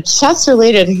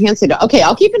 Chess-related hand signal. Okay,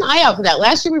 I'll keep an eye out for that.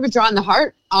 Last year we were drawing the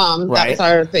heart. Right.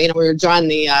 That was we were drawing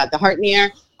the heart in the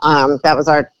air. That was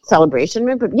our celebration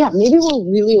move. But yeah, maybe we'll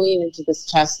really lean into this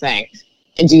chess thing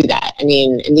and do that. I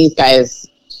mean, and these guys.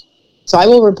 So I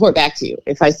will report back to you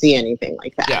if I see anything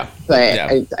like that. Yeah. But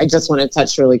yeah. I just want to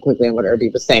touch really quickly on what Irby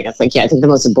was saying. It's I think the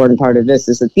most important part of this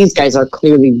is that these guys are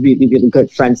clearly really, really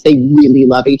good friends. They really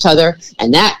love each other,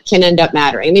 and that can end up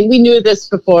mattering. I mean, we knew this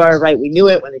before, right? We knew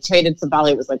it when they traded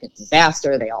Sabali. It was like a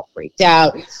disaster. They all freaked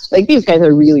out. These guys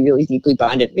are really, really deeply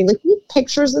bonded. I mean, we have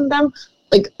pictures of them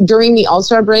during the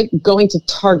All-Star break going to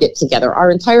Target together. Our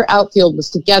entire outfield was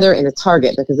together in a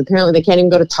Target because apparently they can't even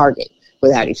go to Target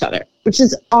without each other, which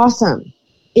is awesome.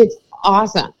 It's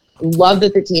awesome. Love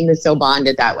that the team is so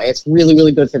bonded that way. It's really,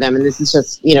 really good for them. And this is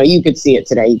just, you could see it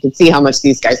today. You could see how much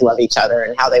these guys love each other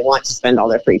and how they want to spend all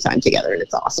their free time together. And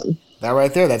it's awesome. That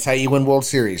right there. That's how you win World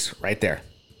Series right there.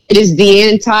 It is the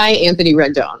anti-Anthony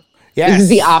Rendon. Yes. This is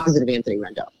the opposite of Anthony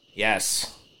Rendon.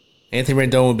 Yes. Anthony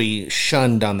Rendon would be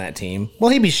shunned on that team.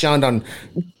 Well, he'd be shunned on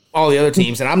all the other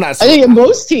teams. And I'm not. I think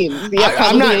most teams. Yeah,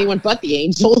 probably not anyone but the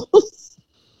Angels.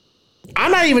 I'm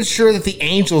not even sure that the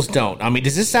Angels don't. I mean,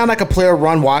 does this sound like a player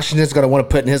Ron Washington's going to want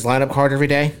to put in his lineup card every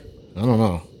day? I don't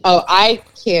know. Oh, I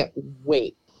can't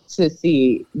wait to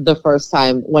see the first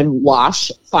time when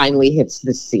Wash finally hits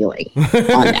the ceiling on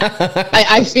that.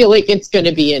 I feel like it's going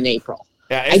to be in April.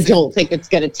 Yeah, I don't think it's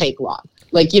going to take long.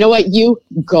 You know what? You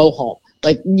go home.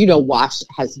 Like, you know, Wash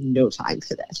has no time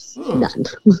for this. None.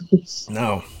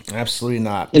 No, absolutely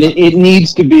not. And it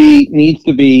needs to be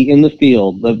in the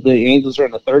field. The Angels are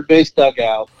in the third base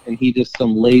dugout, and he just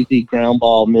some lazy ground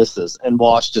ball misses, and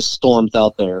Wash just storms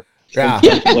out there,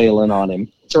 wailing on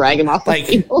him, drag him off the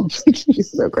field. He's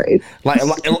so great.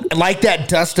 Like that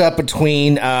dust up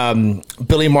between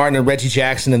Billy Martin and Reggie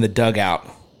Jackson in the dugout,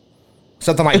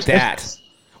 something like that,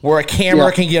 where a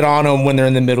camera can get on them when they're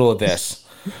in the middle of this.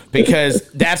 Because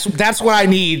that's what I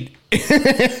need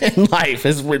in life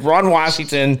is with Ron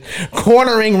Washington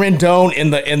cornering Rendon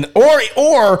or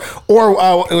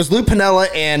it was Lou Piniella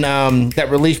and that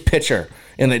relief pitcher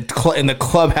in the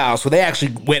clubhouse where they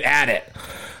actually went at it.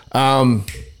 I'm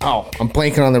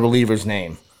blanking on the reliever's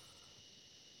name.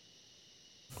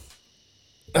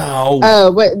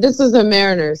 Wait, this was a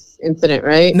Mariners incident,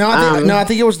 right? No, I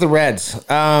think it was the Reds.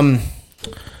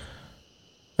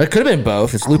 It could have been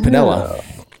both. It's Lou Piniella.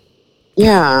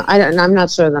 Yeah, I'm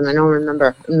not sure then. I don't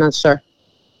remember. I'm not sure.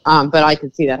 But I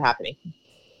could see that happening.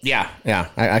 Yeah,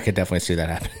 I could definitely see that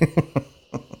happening.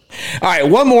 All right,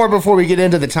 one more before we get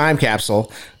into the time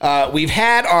capsule. We've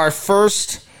had our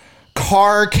first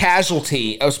car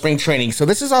casualty of spring training. So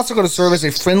this is also going to serve as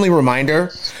a friendly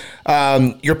reminder.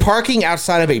 You're parking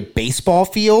outside of a baseball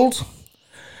field.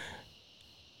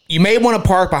 You may want to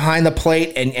park behind the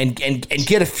plate and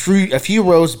get a few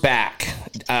rows back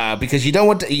because you don't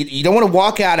want to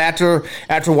walk out after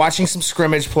watching some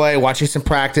scrimmage play, watching some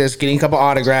practice, getting a couple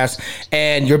autographs,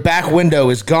 and your back window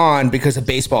is gone because a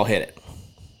baseball hit it,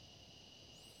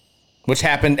 which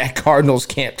happened at Cardinals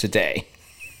camp today.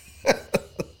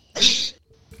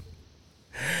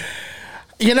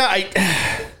 You know,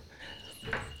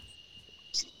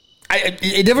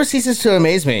 it never ceases to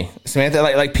amaze me, Samantha.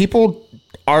 Like people.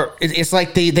 It's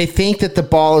like they think that the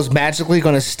ball is magically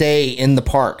going to stay in the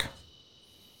park.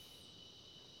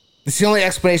 It's the only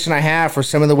explanation I have for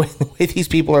some of the way these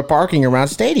people are parking around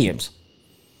stadiums.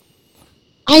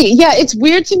 It's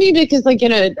weird to me because like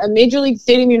in a major league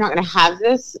stadium, you're not going to have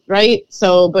this, right?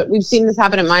 So, but we've seen this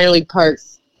happen at minor league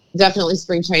parks. Definitely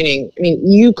spring training. I mean,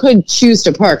 you could choose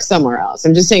to park somewhere else.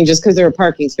 I'm just saying, just because there are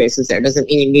parking spaces there doesn't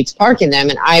mean you need to park in them.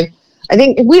 And I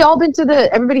think we all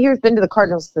everybody here has been to the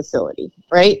Cardinals facility,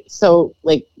 right? So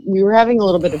like we were having a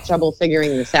little bit of trouble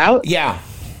figuring this out. Yeah.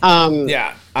 I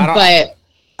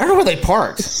don't know where they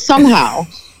parked. Somehow.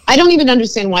 I don't even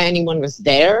understand why anyone was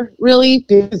there, really,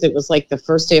 because it was like the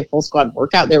first day of full squad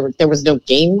workout. There was no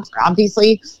game,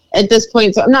 obviously, at this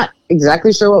point. So I'm not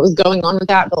exactly sure what was going on with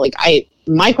that. But like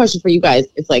my question for you guys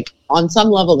is like, on some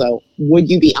level though, would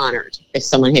you be honored if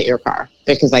someone hit your car?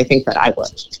 Because I think that I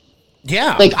would.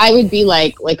 Yeah. Like I would be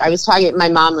like my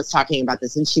mom was talking about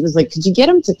this and she was like, could you get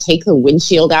him to take the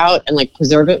windshield out and like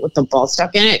preserve it with the ball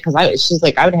stuck in it? Because she's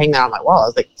like, I would hang that on my wall. I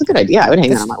was like, it's a good idea. I would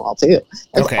hang that on my wall too.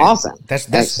 That's awesome.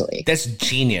 That's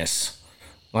genius.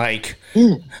 Like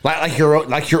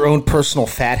your own personal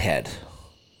fathead.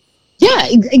 Yeah,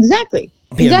 exactly.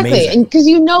 Exactly. And because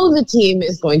you know the team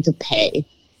is going to pay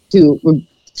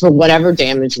for whatever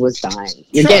damage was done.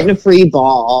 You're getting a free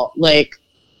ball. Like,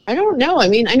 I don't know. I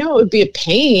mean, I know it would be a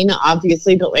pain,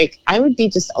 obviously, but like I would be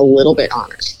just a little bit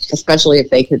honored, especially if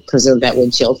they could preserve that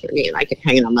windshield for me and I could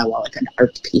hang it on my wall like an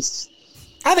art piece.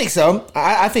 I think so.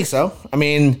 I think so. I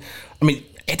mean,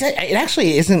 it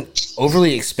actually isn't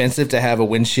overly expensive to have a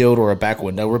windshield or a back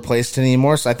window replaced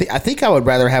anymore. So I think I would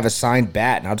rather have a signed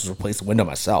bat and I'll just replace the window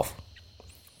myself.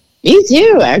 Me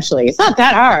too, actually. It's not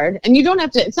that hard, and you don't have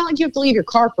to. It's not like you have to leave your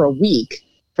car for a week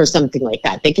for something like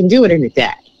that. They can do it in a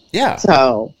day. Yeah.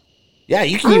 So. Yeah,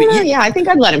 you can. I think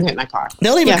I'd let him hit my car.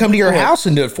 They'll even come to your house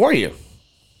and do it for you.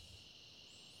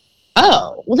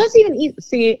 Oh, well, that's even easy.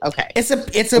 See, okay. It's a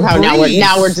breeze.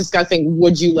 Now we're discussing,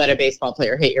 would you let a baseball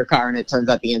player hit your car? And it turns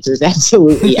out the answer is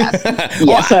absolutely yes.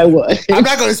 Yes, I would. I'm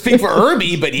not going to speak for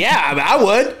Irby, but yeah, I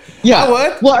would. Yeah, I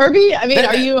would. Well, Irby, I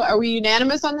mean, are we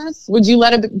unanimous on this? Would you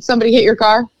let somebody hit your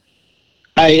car?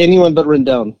 Anyone but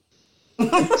Rendon.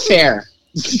 Fair.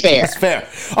 That's fair.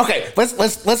 Okay,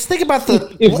 let's think about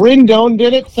the. If Rendon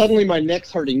did it, suddenly my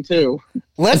neck's hurting too.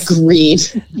 Agreed.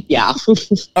 Yeah.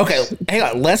 Okay, hang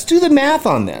on. Let's do the math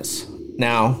on this.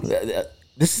 Now,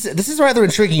 this is rather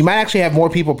intriguing. You might actually have more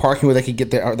people parking where they could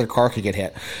get their car could get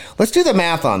hit. Let's do the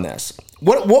math on this.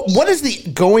 What is the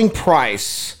going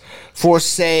price for,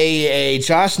 say, a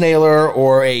Josh Naylor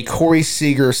or a Corey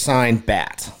Seager signed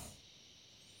bat?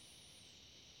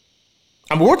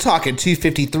 I mean, we're talking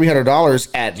 $250, $300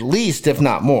 at least, if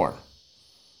not more,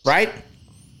 right?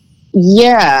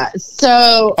 Yeah.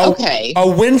 So okay,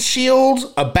 a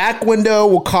windshield, a back window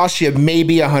will cost you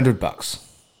maybe $100.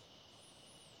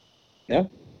 Yeah.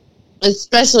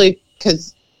 Especially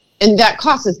because And that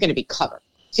cost is going to be covered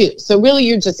too. So really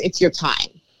it's your time,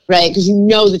 right? Because you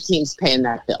know the team's paying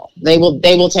that bill. They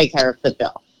will take care of the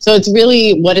bill. So it's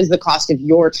really, what is the cost of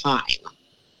your time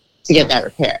to get that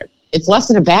repaired? It's less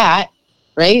than a bat,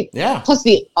 right? Yeah. Plus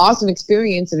the awesome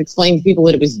experience of explaining to people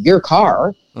that it was your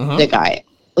car that got it.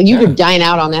 Like you could dine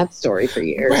out on that story for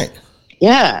years. Right.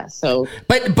 Yeah. So,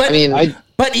 but I mean,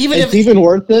 but even it's even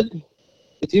worth it.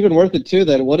 It's even worth it too.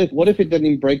 That what if it doesn't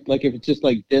even break? Like if it just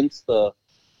like dents the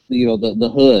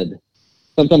hood,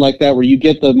 something like that, where you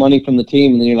get the money from the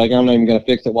team and then you're like, I'm not even gonna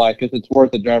fix it. Why? Because it's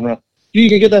worth it driving around. You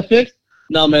can get that fixed?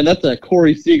 No, man, that's a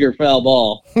Corey Seager foul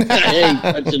ball. I ain't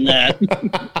touching that.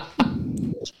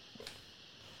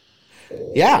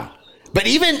 Yeah, but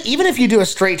even if you do a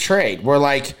straight trade where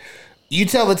like you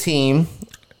tell the team,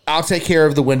 I'll take care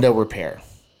of the window repair.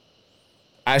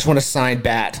 I just want a signed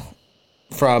bat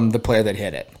from the player that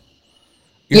hit it.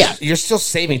 You're still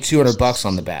saving $200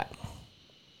 on the bat.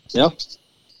 Yep.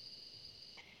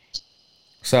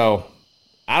 So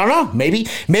I don't know.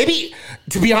 Maybe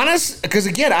to be honest, because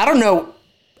again, I don't know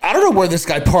where this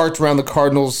guy parked around the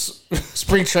Cardinals'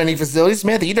 spring training facility.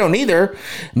 Samantha, you don't either.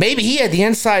 Maybe he had the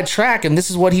inside track, and this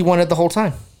is what he wanted the whole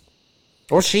time.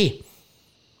 Or she.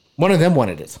 One of them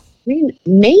wanted it. I mean,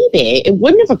 maybe. It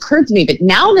wouldn't have occurred to me, but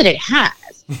now that it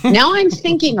has, now I'm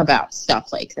thinking about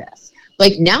stuff like this.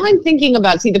 Like, now I'm thinking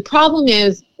about, the problem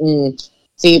is,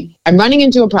 I'm running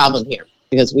into a problem here.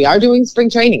 Because we are doing spring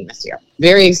training this year.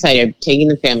 Very excited, taking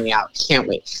the family out. Can't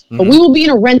wait. Mm-hmm. But we will be in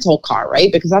a rental car,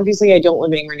 right? Because obviously I don't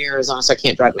live anywhere near Arizona, so I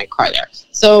can't drive my car there.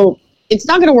 So it's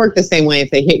not going to work the same way if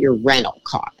they hit your rental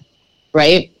car,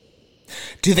 right?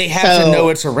 Do they have to know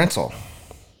it's a rental?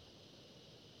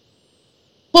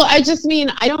 Well, I just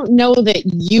mean, I don't know that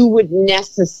you would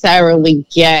necessarily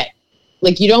get,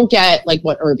 like, you don't get, like,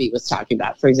 what Irby was talking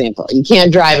about, for example. You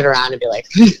can't drive it around and be like,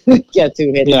 guess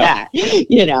who hit that,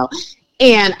 you know?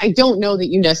 And I don't know that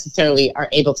you necessarily are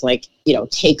able to, like, you know,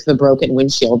 take the broken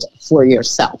windshield for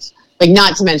yourself. Like,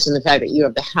 not to mention the fact that you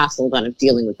have the hassle then of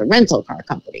dealing with the rental car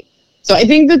company. So I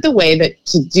think that the way that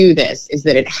to do this is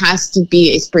that it has to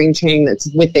be a spring training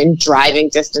that's within driving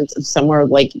distance of somewhere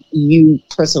like you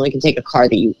personally can take a car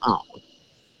that you own.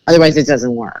 Otherwise, it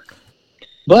doesn't work.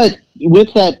 But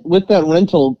with that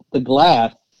rental, the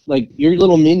glass, like your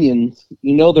little minions,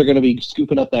 you know they're going to be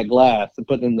scooping up that glass and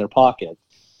putting it in their pocket.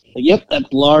 Like, yep,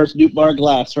 that's Lars Newtbar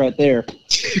glass right there.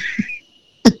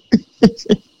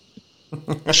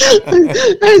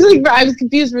 I was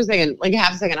confused for a second, like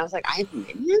half a second. I was like, I have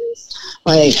minions?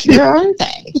 Like, where are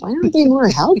they? Why aren't they more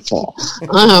helpful?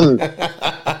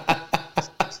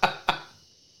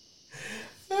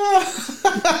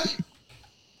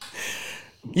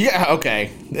 Yeah,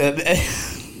 okay.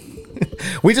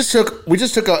 We just took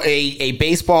a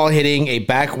baseball hitting a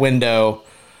back window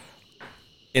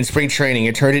in spring training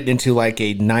and turned it into like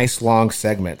a nice long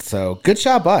segment. So good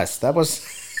job, us. That was.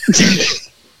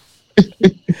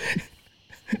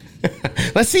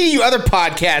 Let's see you other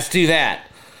podcasts do that.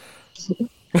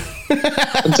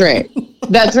 That's right.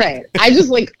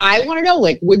 I want to know,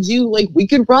 like, would you, like, we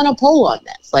could run a poll on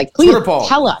this. Like, please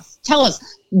tell us.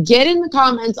 Get in the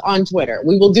comments on Twitter.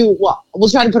 We'll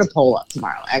try to put a poll up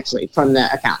tomorrow, actually, from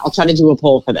the account. I'll try to do a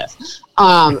poll for this.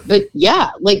 But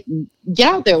yeah, like,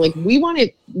 get out there. Like, we want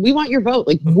your vote.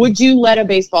 Like, would you let a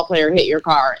baseball player hit your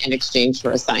car in exchange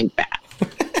for a signed bat?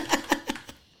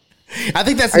 I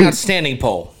think that's an outstanding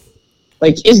poll.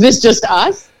 Like, is this just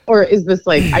us, or is this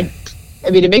like I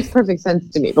mean, it makes perfect sense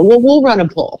to me. But we'll run a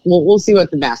poll. We'll see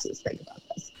what the masses think about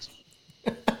this.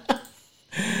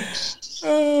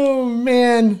 Oh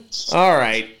man! All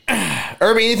right,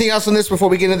 Irby. Anything else on this before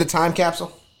we get into the time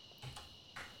capsule?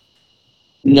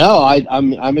 No,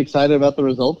 I'm excited about the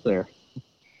results there.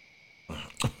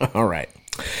 All right.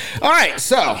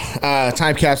 So,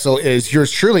 time capsule is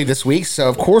yours truly this week. So,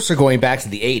 of course, we're going back to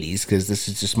the 80s because this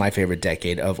is just my favorite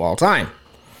decade of all time.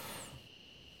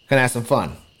 Gonna have some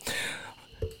fun.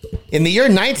 In the year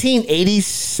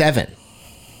 1987,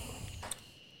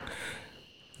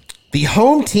 the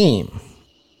home team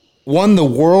won the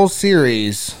World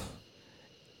Series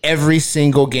every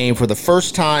single game for the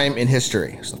first time in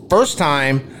history. It's the first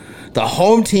time the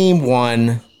home team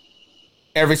won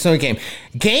every single game.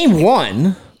 Game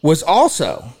 1 was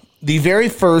also the very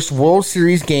first World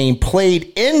Series game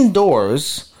played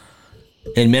indoors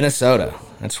in Minnesota.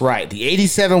 That's right. The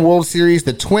 87 World Series,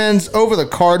 the Twins over the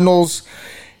Cardinals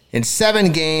in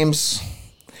 7 games.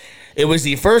 It was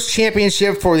the first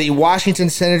championship for the Washington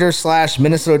Senators /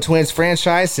 Minnesota Twins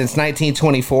franchise since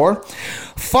 1924.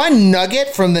 Fun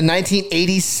nugget from the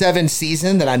 1987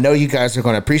 season that I know you guys are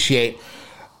going to appreciate.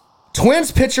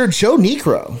 Twins pitcher Joe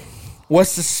Niekro was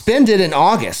suspended in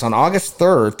August, on August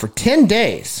 3rd, for 10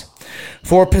 days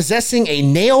for possessing a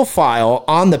nail file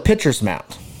on the pitcher's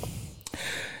mound.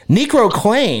 Necro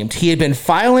claimed he had been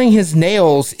filing his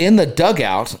nails in the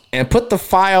dugout and put the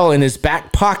file in his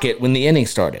back pocket when the inning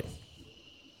started.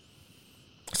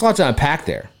 There's a lot to unpack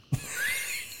there.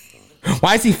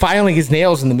 Why is he filing his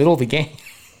nails in the middle of the game?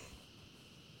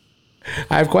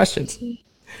 I have questions.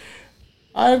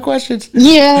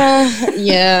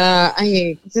 Yeah.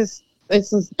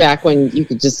 This was back when you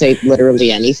could just say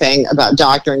literally anything about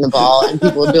doctoring the ball, and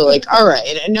people would be like, all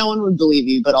right, and no one would believe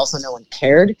you, but also no one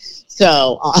cared.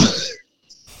 So,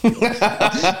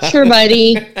 sure,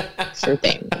 buddy. Sure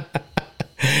thing.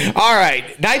 All right.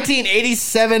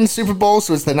 1987 Super Bowl,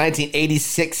 so it's the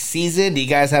 1986 season. Do you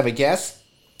guys have a guess?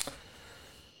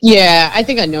 Yeah, I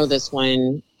think I know this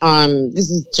one.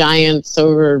 This is Giants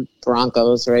over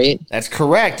Broncos, right? That's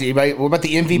correct. Anybody, what about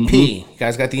the MVP? Mm-hmm. You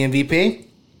guys got the MVP?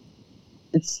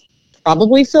 It's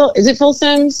probably Phil. Is it Phil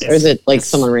Simms, or is it like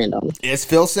someone random? It's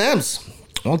Phil Simms.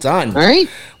 Well done. All right.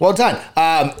 Well done.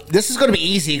 This is going to be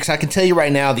easy because I can tell you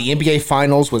right now the NBA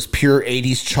Finals was pure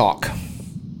 80s chalk.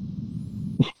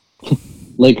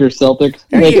 Lakers, Celtics.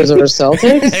 Lakers over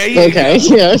Celtics? Okay,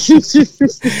 yeah.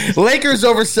 Lakers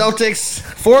over Celtics,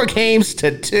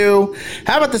 4-2.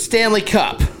 How about the Stanley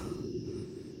Cup?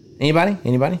 Anybody?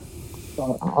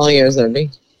 All yours,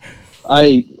 Irby.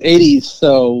 80s,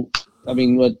 so, I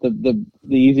mean, what the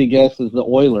easy guess is the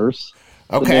Oilers.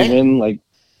 Okay. They win like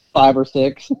 5 or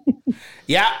 6.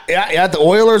 Yeah. The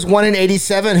Oilers won in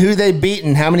 87. Who they beat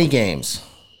in how many games?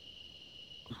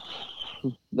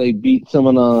 They beat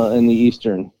someone in the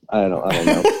Eastern. I don't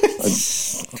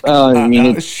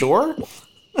know. Sure.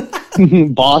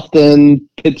 Boston,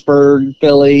 Pittsburgh,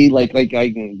 Philly. Like I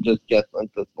can just guess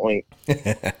at this point.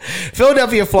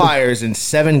 Philadelphia Flyers in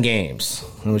 7 games.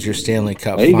 It was your Stanley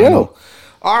Cup there you final. Go.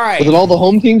 All right. Was it all the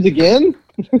home teams again?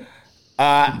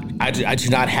 I do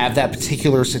not have that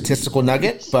particular statistical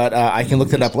nugget, but I can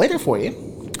look that up later for you.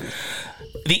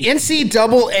 The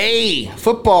NCAA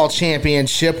football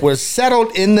championship was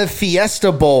settled in the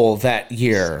Fiesta Bowl that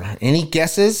year. Any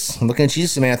guesses? I'm looking at you,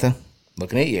 Samantha.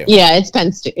 Looking at you. Yeah, it's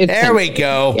Penn State. There we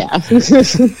go. Yeah.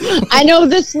 I know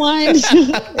this one.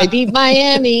 They beat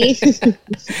Miami.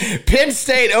 Penn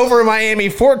State over Miami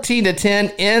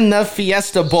 14-10 in the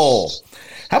Fiesta Bowl.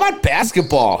 How about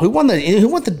basketball? Who won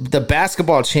the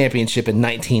basketball championship in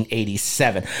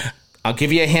 1987? I'll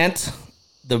give you a hint.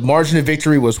 The margin of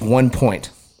victory was 1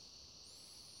 point.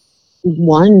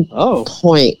 1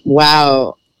 point.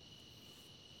 Wow.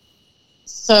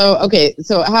 So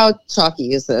how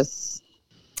chalky is this?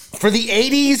 For the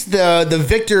 80s, the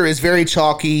victor is very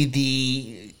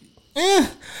chalky. I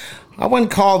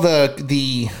wouldn't call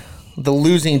the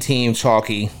losing team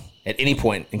chalky at any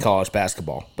point in college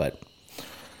basketball, but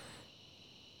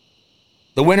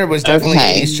the winner was definitely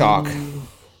 80s chalk.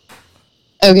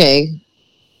 Okay.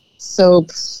 So,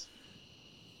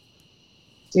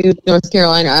 Duke, North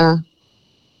Carolina.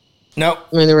 Nope.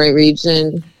 Am I in the right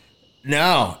region?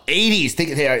 No. 80s.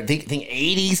 Think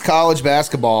 80s college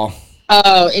basketball.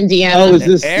 Oh, Indiana. Oh, is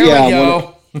this? There we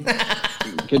go.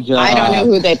 Good job. I don't know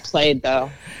who they played, though.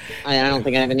 I don't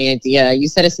think I have any idea. You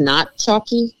said it's not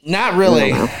chalky? Not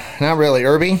really. Not really.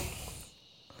 Irby?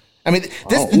 I mean,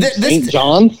 this St.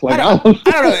 John's. Like, I don't know.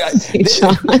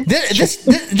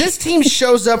 This team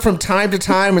shows up from time to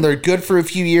time, and they're good for a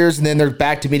few years, and then they're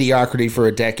back to mediocrity for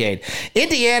a decade.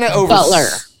 Indiana over Butler.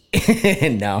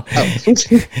 No. Oh.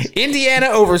 Indiana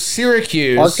over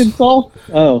Syracuse. Arkansas.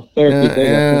 Oh,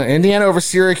 Indiana over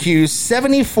Syracuse,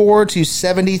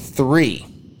 74-73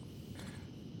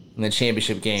 in the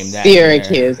championship game.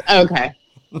 Syracuse. Okay.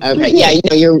 Yeah,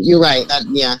 you're right.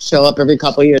 Show up every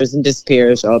couple years and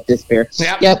disappear. Show up, disappear.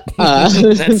 Yep.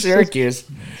 That's Syracuse.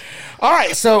 All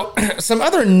right, so some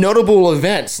other notable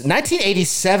events.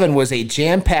 1987 was a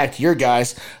jam-packed year,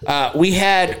 guys. We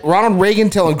had Ronald Reagan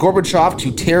telling Gorbachev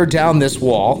to tear down this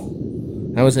wall.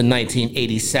 That was in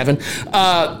 1987.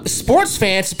 Sports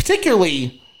fans,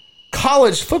 particularly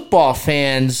college football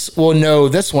fans, will know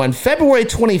this one. February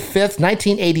 25th,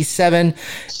 1987,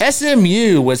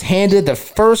 SMU was handed the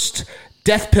first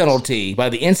death penalty by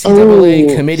the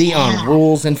NCAA Committee on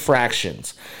Rules and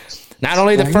Fractions. Not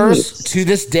only the first, to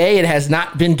this day, it has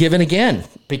not been given again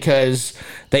because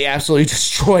they absolutely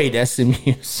destroyed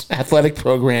SMU's athletic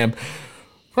program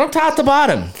from top to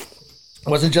bottom. It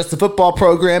wasn't just the football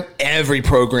program. Every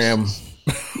program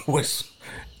was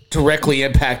directly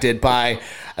impacted by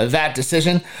that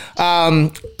decision.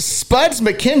 Spuds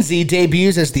McKenzie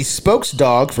debuts as the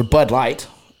spokesdog for Bud Light.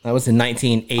 That was in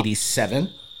 1987.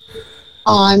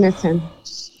 Oh, I miss him.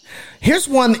 Here's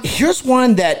one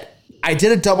that I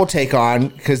did a double take on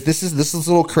because this is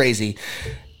a little crazy.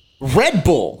 Red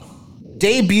Bull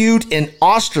debuted in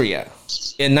Austria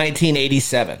in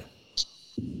 1987.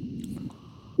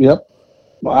 Yep.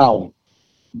 Wow.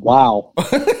 Wow.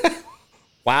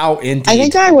 Wow, indeed. I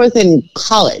think I was in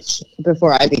college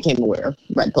before I became aware of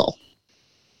Red Bull.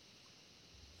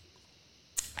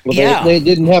 Well, Yeah. they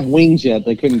didn't have wings yet.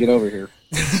 They couldn't get over here.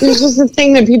 It's just a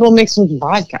thing that people mix with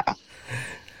vodka.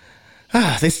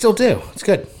 They still do. It's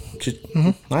good.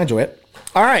 I enjoy it.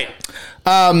 All right.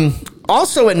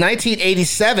 Also in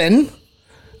 1987,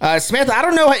 Samantha, I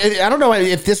don't know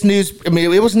if this news. I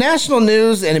mean, it was national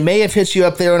news, and it may have hit you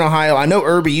up there in Ohio. I know,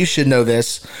 Irby, you should know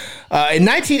this. In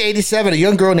 1987, a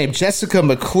young girl named Jessica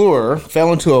McClure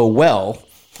fell into a well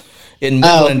in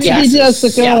Midland, Texas.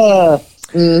 Jessica. Yeah.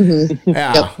 Mm-hmm.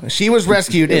 Yeah, she was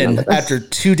rescued after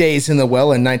 2 days in the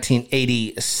well in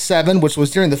 1987, which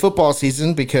was during the football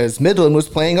season because Midland was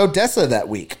playing Odessa that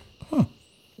week.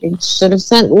 It should have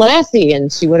sent Lassie,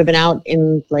 and she would have been out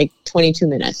in like 22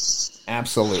 minutes.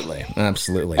 Absolutely.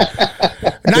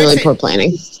 Really poor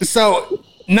planning. So,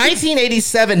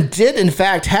 1987 did in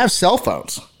fact have cell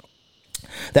phones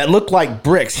that looked like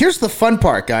bricks. Here's the fun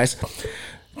part, guys.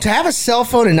 To have a cell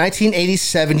phone in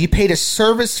 1987, you paid a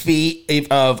service fee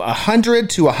of $100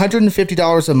 to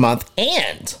 $150 a month,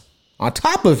 and on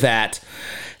top of that,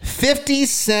 50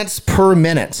 cents per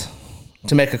minute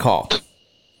to make a call.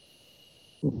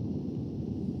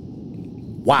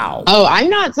 Wow. Oh, I'm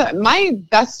not. My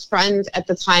best friend at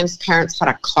the time's parents had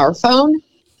a car phone,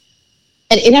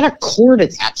 and it had a cord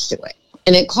attached to it,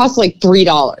 and it cost like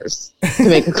 $3 to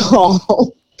make a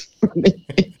call per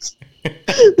minute.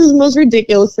 This is the most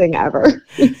ridiculous thing ever.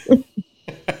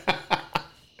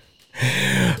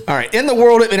 All right. In the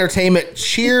world of entertainment,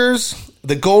 Cheers,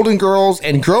 The Golden Girls,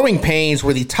 and Growing Pains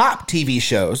were the top TV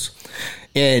shows.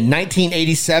 In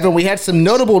 1987, we had some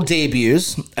notable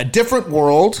debuts. A Different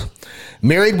World,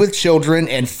 Married with Children,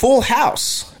 and Full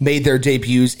House made their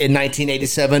debuts in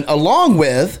 1987, along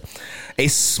with a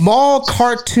small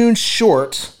cartoon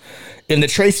short in the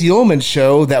Tracy Ullman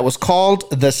show that was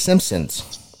called The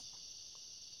Simpsons.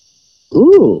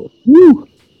 Ooh.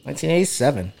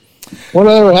 1987.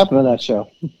 Whatever happened to that show?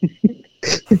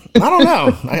 I don't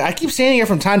know. I keep saying it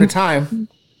from time to time.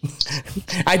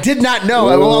 I did not know.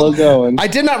 I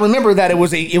did not remember that it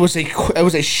was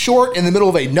a short in the middle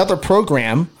of another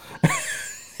program.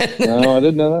 No, I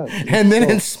didn't know that. And then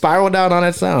it spiraled out on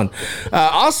its own.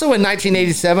 Also in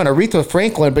 1987, Aretha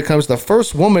Franklin becomes the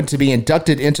first woman to be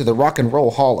inducted into the Rock and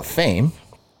Roll Hall of Fame.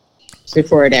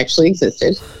 Before it actually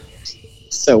existed.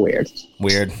 So weird.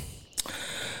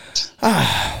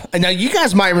 Now, you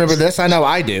guys might remember this. I know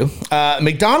I do.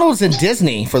 McDonald's and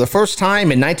Disney, for the first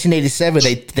time in 1987,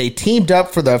 they teamed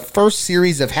up for the first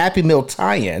series of Happy Meal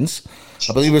tie-ins.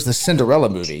 I believe it was the Cinderella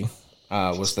movie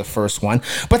was the first one.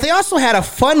 But they also had a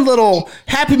fun little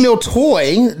Happy Meal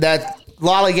toy that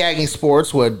Lollygagging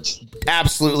Sports would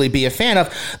absolutely be a fan of.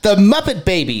 The Muppet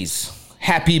Babies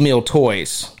Happy Meal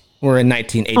toys were in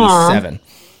 1987. Aww.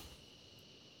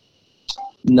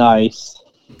 Nice.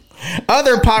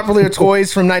 Other popular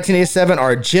toys from 1987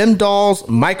 are Gem Dolls,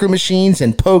 Micro Machines,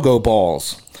 and Pogo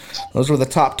Balls. Those were the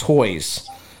top toys.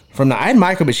 I had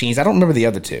Micro Machines. I don't remember the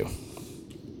other two.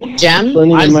 Gem?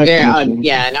 I was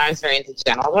very into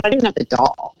Gem. Although I didn't have the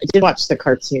doll. I did watch the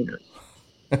cartoon,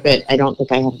 but I don't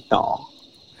think I had a doll.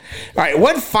 All right,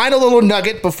 one final little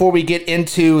nugget before we get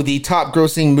into the top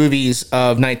grossing movies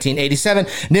of 1987.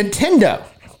 Nintendo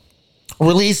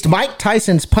released Mike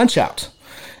Tyson's Punch-Out!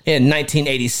 In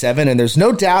 1987, and there's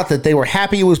no doubt that they were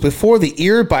happy it was before the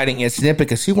ear-biting incident,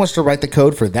 because who wants to write the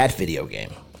code for that video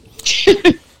game?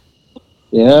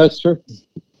 Yeah, that's true.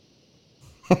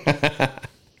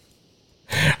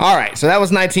 All right, so that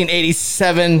was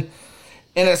 1987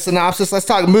 in a synopsis. Let's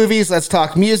talk movies. Let's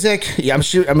talk music. Yeah,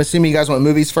 I'm assuming you guys want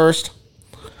movies first.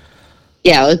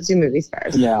 Yeah, let's do movies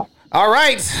first. Yeah. All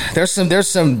right. There's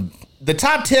some. The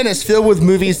top 10 is filled with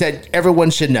movies that everyone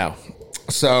should know.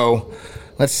 So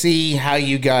let's see how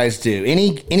you guys do.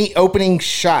 Any opening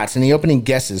shots, any opening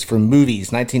guesses for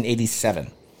movies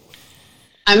 1987?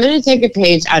 I'm going to take a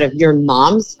page out of your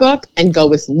mom's book and go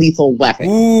with Lethal Weapon.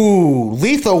 Ooh,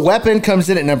 Lethal Weapon comes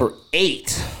in at number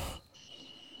 8.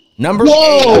 Number 8.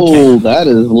 Whoa, that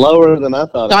is lower than I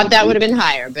thought. Thought that would have been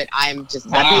higher, but I'm just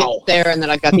happy it's there and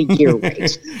that I got the year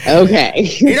right. Okay.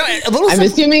 You know, I'm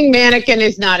assuming Mannequin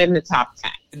is not in the top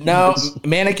 10. No,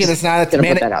 Mannequin is not at the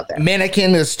put that out there.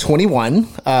 Mannequin is 21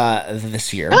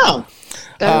 this year. Oh.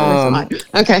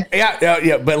 Okay.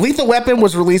 Yeah. But Lethal Weapon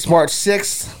was released March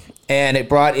 6th, and it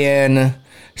brought in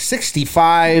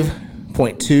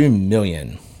 $65.2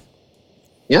 million.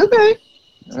 Okay.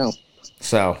 Wow.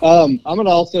 So I'm going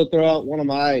to also throw out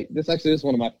this is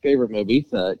one of my favorite movies.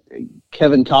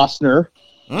 Kevin Costner,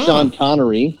 Sean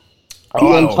Connery, The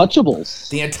Untouchables.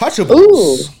 The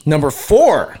Untouchables, number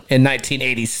 4 in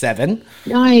 1987.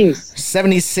 Nice.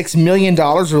 $76 million,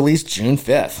 released June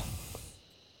 5th.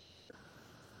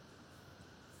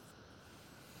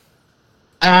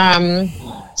 I'm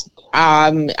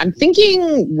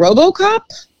thinking RoboCop.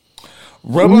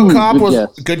 RoboCop was a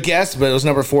good guess, but it was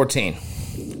number 14.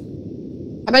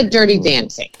 How about Dirty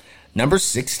Dancing? Number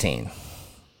 16.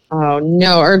 Oh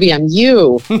no, Irby, I'm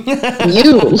you. You.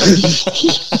 Look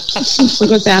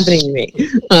what's happening to me.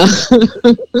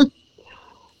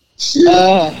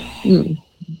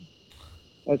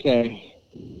 Okay.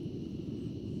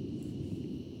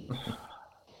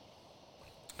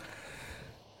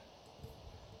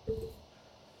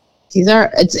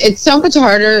 It's so much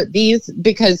harder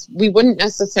because we wouldn't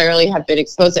necessarily have been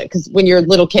exposed to it, because when you're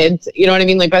little kids, you know what I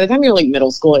mean? Like by the time you're like middle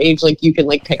school age, like you can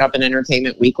like pick up an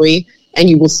Entertainment Weekly and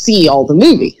you will see all the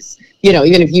movies, you know,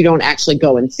 even if you don't actually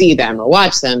go and see them or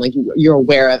watch them, like you're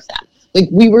aware of them. Like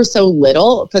we were so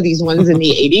little for these ones in the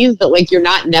 80s that like you're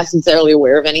not necessarily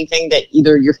aware of anything that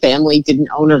either your family didn't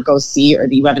own or go see, or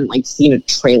that you haven't like seen a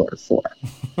trailer for.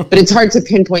 But it's hard to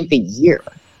pinpoint the year.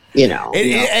 You know,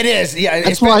 it is. Yeah,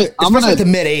 that's why especially the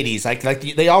mid '80s. Like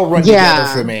they all run together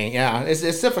for me. Yeah, it's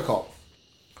difficult.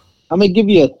 I'm gonna give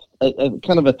you a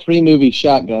kind of a 3-movie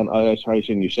shotgun. Oh, I probably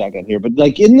shouldn't use shotgun here, but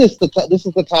like in this, this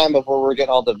is the time of where we're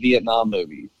getting all the Vietnam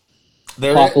movies.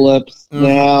 Apocalypse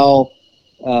Now,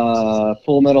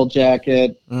 Full Metal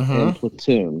Jacket, and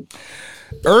Platoon.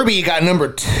 Irby got number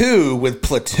 2 with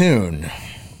Platoon.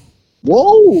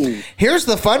 Whoa! Here's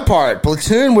the fun part.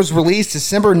 Platoon was released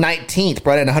December 19th,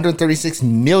 brought in $136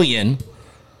 million.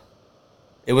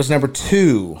 It was number 2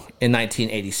 in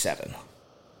 1987.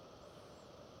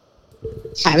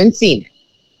 Haven't seen it,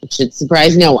 which should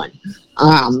surprise no one.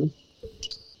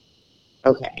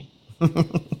 Okay.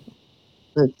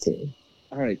 Let's see.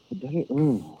 All right.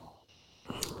 You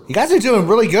guys are doing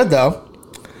really good, though.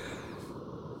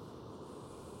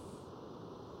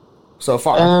 So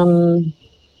far.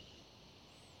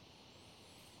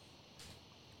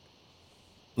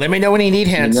 Let me know when you need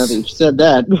hints. Now that you said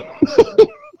that.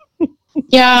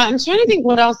 Yeah, I'm trying to think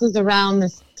what else is around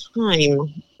this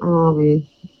time.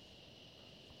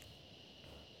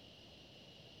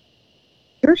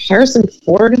 There's Harrison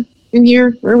Ford in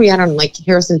here. Where are we at on like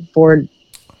Harrison Ford?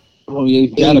 Oh yeah,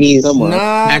 he's got to be somewhere.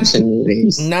 Action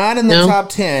movies. Not in the top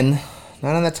 10.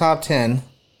 Not in the top 10.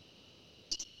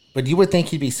 But you would think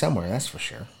he'd be somewhere. That's for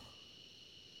sure.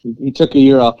 He took a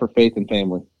year off for Faith and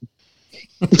Family.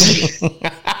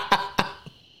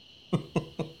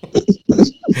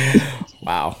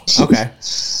 Wow. Okay.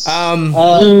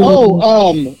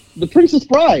 The Princess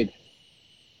Bride.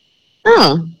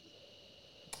 Oh.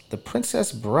 The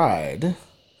Princess Bride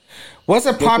was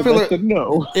a popular.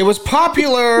 No. It was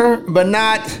popular, but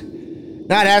not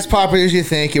as popular as you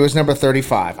think. It was number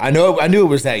 35. I knew it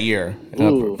was that year.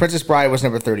 Princess Bride was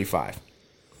number 35.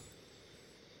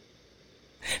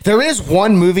 There is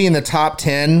one movie in the top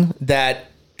 10 that,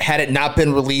 had it not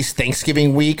been released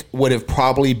Thanksgiving week, would have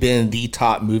probably been the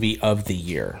top movie of the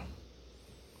year.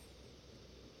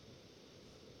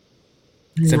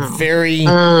 It's a very,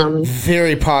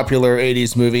 very popular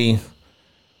 80s movie.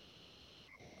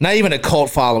 Not even a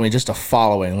cult following, just a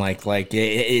following.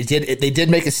 They did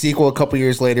make a sequel a couple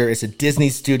years later. It's a Disney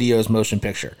Studios motion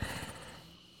picture.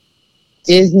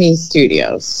 Disney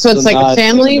Studios. So it's like a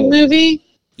family movie?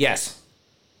 Yes.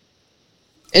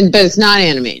 But it's not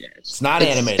animated. It's not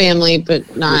animated. Family,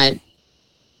 but not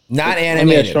animated.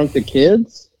 Honey, I Shrunk the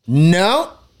Kids?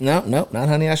 No, not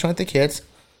Honey, I Shrunk the Kids.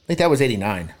 I think that was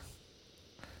 89.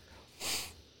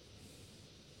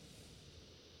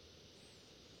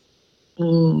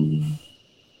 Ooh.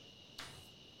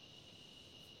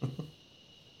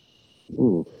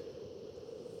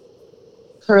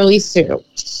 Curly Sue.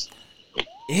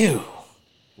 Ew.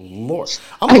 Lord.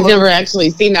 I've never actually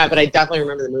seen that, but I definitely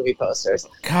remember the movie posters.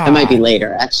 God. It might be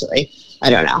later, actually. I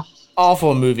don't know.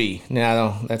 Awful movie.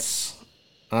 No, I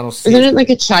don't see. Isn't it like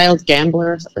a child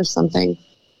gambler or something?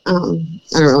 I don't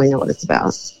really know what it's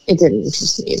about. It didn't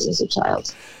interest me as a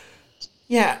child.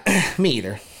 Yeah, me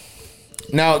either.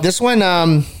 No, this one,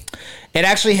 it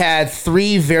actually had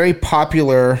 3 very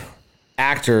popular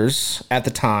actors at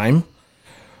the time.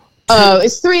 Oh,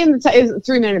 it's 3 Men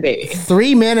and a Baby.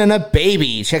 3 Men and a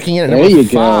Baby. Checking in at there number you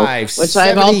 5. Which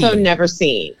I've also never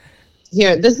seen.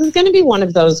 Here, this is going to be one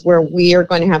of those where we are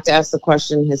going to have to ask the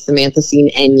question, has Samantha seen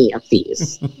any of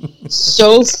these?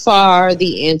 So far,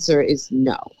 the answer is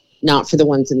no. Not for the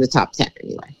ones in the top 10,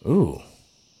 anyway. Ooh.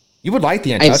 You would like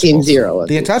The Untouchables. I've seen zero of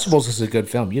The these. Untouchables is a good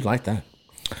film. You'd like that.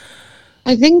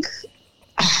 I think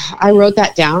I wrote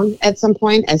that down at some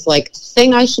point as like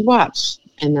thing I should watch,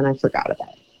 and then I forgot about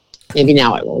it. Maybe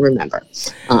now I will remember.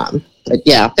 But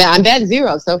yeah, I'm bad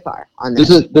 0 so far on this.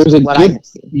 There's a what I good have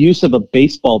seen. use of a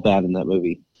baseball bat in that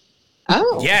movie.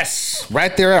 Oh, Yes,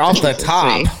 right there off the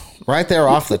top. Right there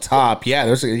off the top. Yeah,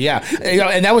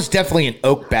 and that was definitely an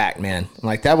oak back, man.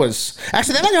 Like that was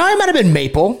actually that might have been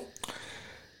maple.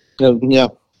 Yeah.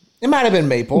 It might have been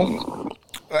maple.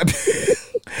 All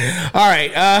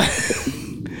right. All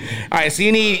right. So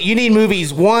you need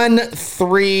movies 1,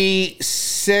 3,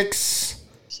 6,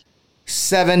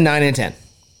 7, 9, and 10.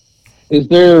 Is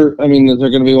there going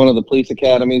to be one of the police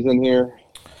academies in here?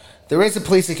 There is a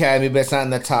police academy, but it's not in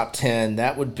the top 10.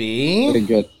 That would be Pretty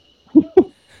good.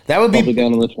 That would Probably be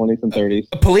down in the 20s and 30s.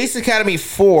 Police Academy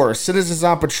 4, Citizens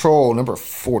on Patrol, number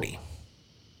 40.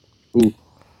 Ooh.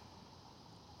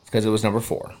 Because it was number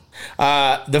 4.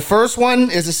 The first one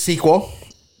is a sequel.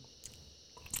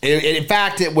 In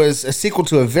fact, it was a sequel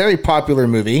to a very popular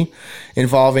movie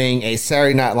involving a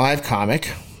Saturday Night Live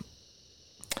comic.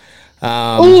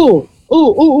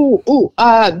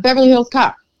 Beverly Hills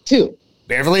Cop 2.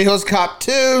 Beverly Hills Cop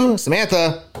 2.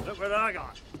 Samantha. Look what I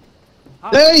got.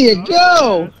 There you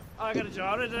go. I got a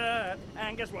jar of dirt,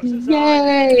 and guess what's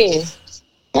inside? Yay!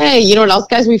 Hey, you know what else,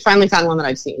 guys? We finally found one that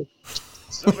I've seen.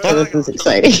 Look what So I this is got.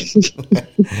 exciting.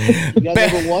 You got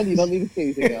number 1, you don't need to see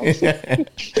anything else.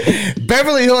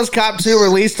 Beverly Hills Cop 2,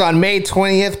 released on May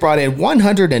 20th, brought in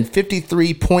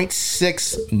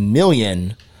 $153.6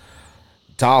 million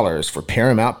for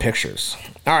Paramount Pictures.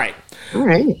 All right. All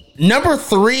right. Number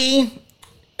 3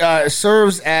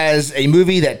 serves as a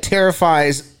movie that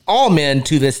terrifies all men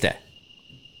to this day.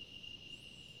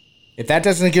 If that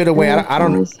doesn't give it away, I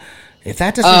don't know. If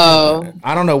that doesn't,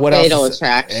 I don't know what Fatal else.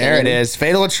 Attraction. There it is.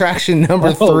 Fatal Attraction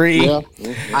number 3. Yeah.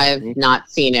 I have not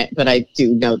seen it, but I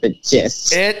do know the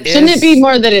gist. Shouldn't is- it be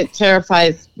more that it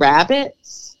terrifies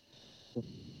rabbits?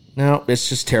 No, it's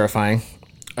just terrifying.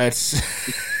 It's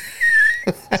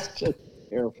Just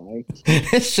terrifying.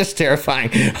 it's just terrifying.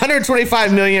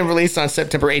 125 million released on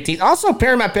September 18th. Also,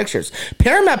 Paramount Pictures.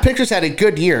 Paramount Pictures had a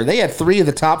good year. They had 3 of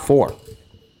the top 4.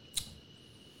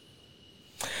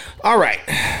 All right.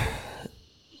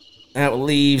 That will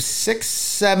leave 6,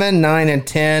 7, 9, and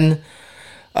 10.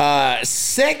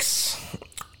 6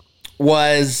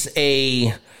 was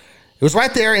it was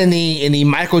right there in the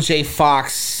Michael J.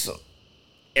 Fox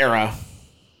era.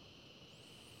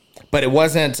 But it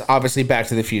wasn't obviously Back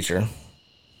to the Future.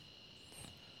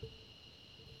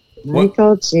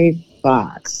 Michael J.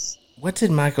 Fox. What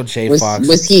did Michael J. Was Fox?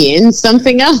 was he in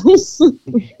something else?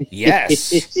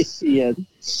 Yes. Yeah.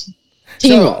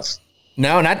 Teen So- Wolf.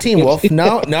 No, not Teen Wolf.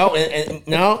 No. No.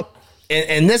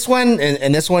 In this one,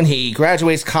 he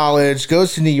graduates college,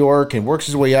 goes to New York, and works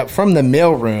his way up from the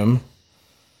mailroom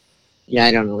Yeah,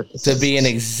 I don't know what this to is. be an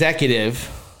executive,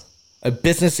 a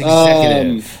business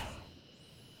executive.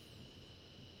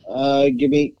 Give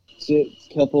me a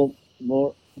couple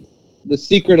more. The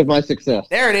Secret of My Success.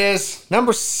 There it is,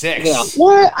 number 6. Yeah.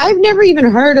 What? I've never even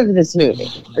heard of this movie.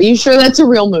 Are you sure that's a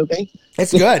real movie?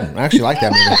 It's good. I actually like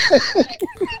that movie.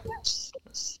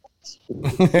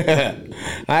 I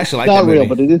actually like Not that movie. real,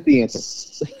 but it is the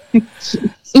answer.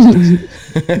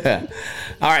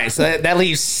 All right, so that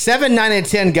leaves 7, 9, and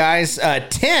 10, guys.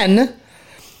 10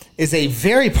 is a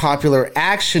very popular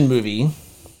action movie.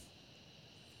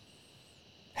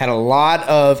 Had a lot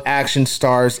of action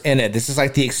stars in it. This is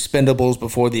like the Expendables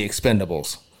before the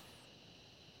Expendables.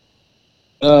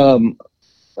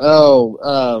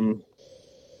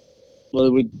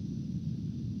 What we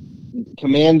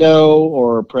Commando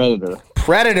or Predator?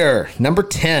 Predator, number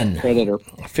 10. Predator.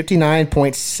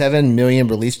 59.7 million,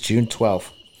 released June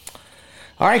 12th.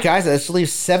 All right, guys, let's leave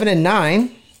 7 and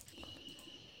 9.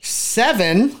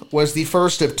 7 was the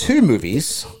first of 2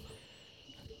 movies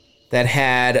that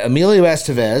had Emilio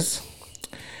Estevez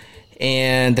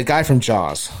and the guy from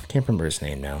Jaws. Can't remember his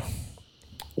name now.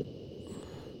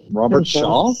 Robert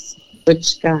Shaw?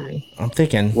 Which guy? I'm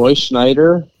thinking, Roy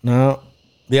Schneider? no,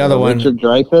 the other one. Richard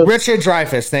Dreyfuss? Richard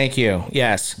Dreyfuss, thank you.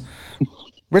 Yes.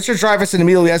 Richard Dreyfuss and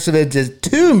Emilio Estevez did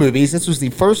 2 movies. This was the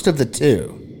first of the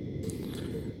 2.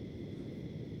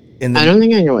 I don't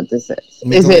think I know what this is.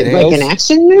 Middle Is it days. like an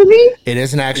action movie? It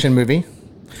is an action movie.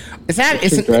 It's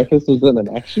Richard Dreyfuss was in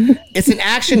an action? it's an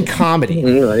action comedy. I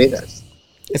don't know what it is.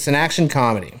 It's an action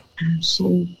comedy.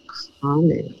 Action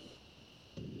comedy.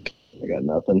 I got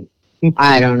nothing.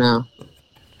 I don't know.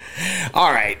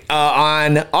 All right.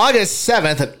 On August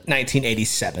 7th of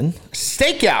 1987,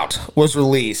 Stakeout was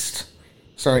released.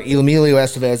 Starring Emilio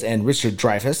Estevez and Richard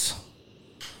Dreyfuss.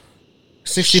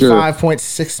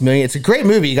 $65.6 million. It's a great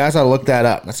movie. You guys ought to look that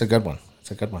up. That's a good one.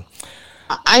 That's a good one.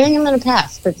 I think I'm going to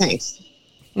pass, but thanks.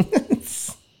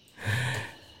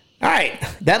 All right.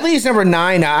 That leaves number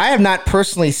 9. Now, I have not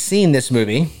personally seen this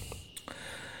movie.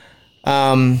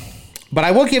 But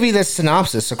I will give you this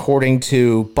synopsis according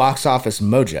to Box Office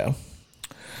Mojo.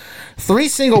 Three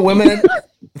single women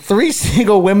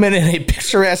in a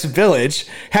picturesque village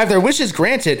have their wishes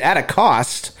granted at a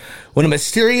cost when a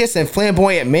mysterious and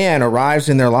flamboyant man arrives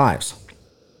in their lives.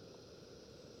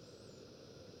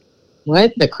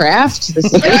 What? The Craft? This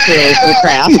is The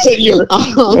Craft.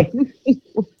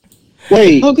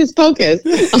 Wait. Hocus Pocus.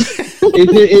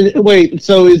 Wait,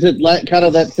 so is it kind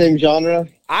of that same genre?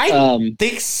 I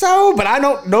think so, but I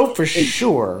don't know for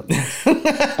sure.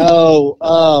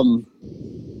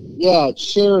 Yeah,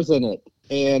 Cher's in it,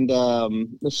 and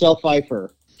Michelle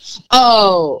Pfeiffer.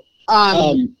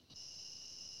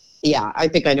 Yeah, I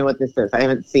think I know what this is. I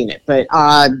haven't seen it, but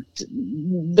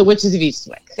The Witches of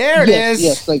Eastwick. There it is.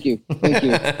 Yes, thank you.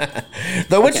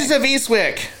 The Witches of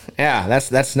Eastwick. Yeah,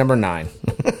 that's number 9.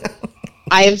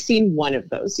 I have seen one of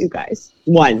those, you guys.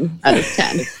 1 out of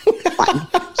 10. One.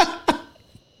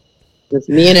 With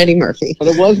me and Eddie Murphy. But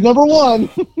it was number 1.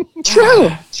 True.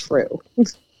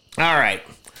 All right.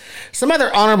 Some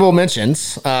other honorable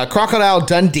mentions. Crocodile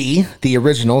Dundee, the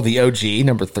original, the OG,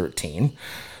 number 13.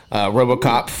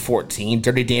 RoboCop, 14.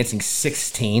 Dirty Dancing,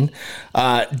 16.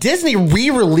 Disney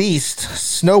re-released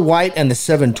Snow White and the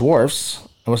Seven Dwarfs.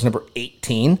 That was number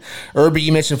 18. Irby,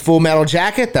 you mentioned Full Metal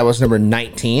Jacket. That was number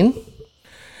 19.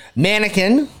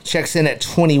 Mannequin checks in at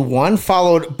 21,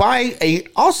 followed by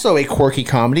also a quirky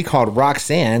comedy called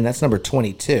Roxanne. That's number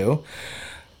 22.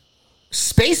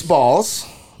 Spaceballs,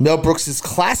 Mel Brooks'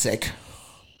 classic.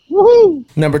 Woohoo!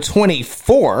 Number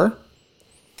 24.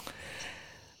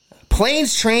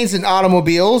 Planes, Trains, and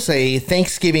Automobiles, a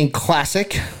Thanksgiving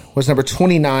classic, was number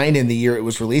 29 in the year it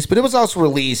was released, but it was also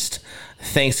released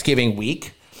Thanksgiving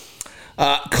week.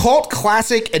 Cult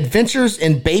classic Adventures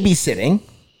in Babysitting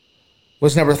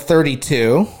was number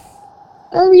 32.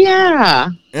 Oh, yeah.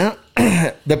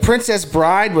 The Princess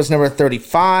Bride was number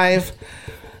 35.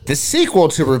 The sequel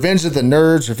to Revenge of the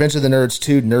Nerds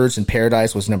 2, Nerds in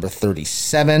Paradise, was number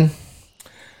 37.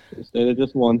 Instead of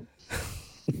just 1.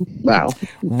 Wow.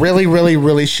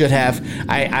 Really should have.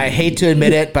 I hate to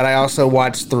admit it, but I also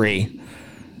watched 3.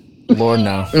 Lord,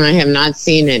 no. And I have not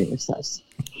seen any of those.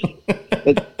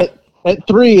 At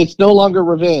 3, it's no longer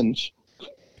revenge.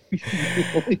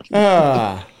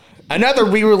 Another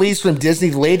re-release from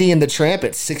Disney, Lady and the Tramp,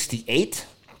 at 68.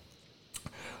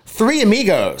 Three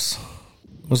Amigos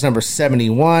was number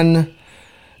 71.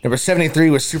 Number 73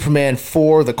 was Superman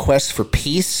 4, The Quest for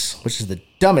Peace, which is the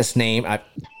dumbest name I've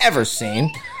ever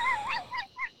seen.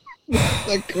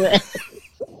 The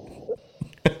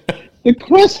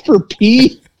Quest for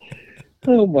Peace?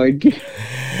 Oh, my God.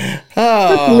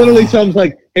 That literally sounds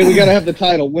like, hey, we got to have the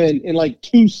title win in like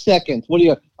 2 seconds. What do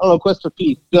you... Oh, Quest for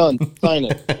Peace. Done. Sign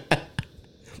it.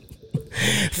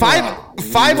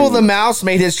 Five the Mouse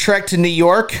made his trek to New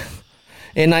York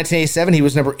in 1987. He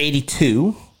was number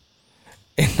 82.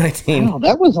 Wow,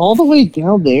 that was all the way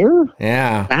down there?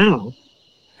 Yeah. Wow.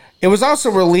 It was also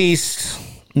released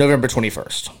November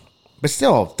 21st. But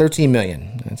still, 13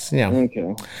 million. It's,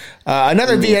 Okay.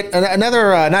 Another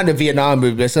not a Vietnam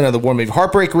movie, but it's another war movie.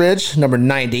 Heartbreak Ridge, number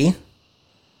 90.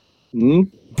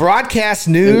 Broadcast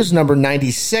News, number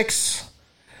 96.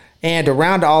 And to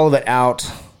round all of it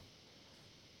out,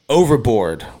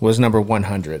 Overboard was number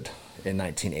 100 in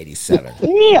 1987.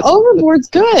 Hey, Overboard's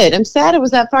good. I'm sad it was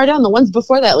that far down. The ones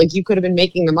before that, like, you could have been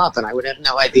making them up and I would have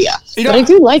no idea. But I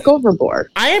do like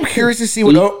Overboard. I am curious to see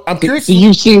what... I'm curious. So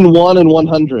you've seen 1 in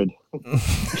 100.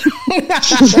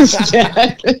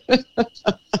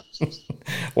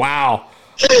 Wow.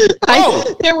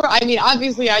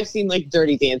 Obviously I've seen like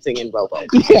Dirty Dancing and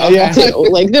RoboCop. Yeah. Too.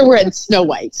 Like there were at Snow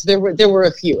White. There were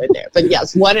a few in there. But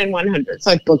yes, 1 in 100.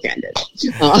 So I bookended.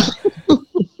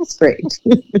 It's great.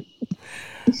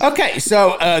 Okay,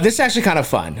 so this is actually kind of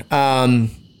fun.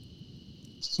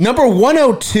 Number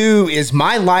 102 is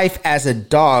My Life as a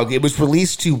Dog. It was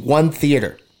released to one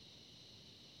theater.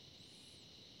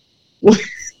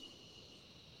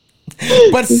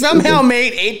 But somehow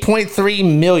made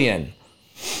 $8.3 million.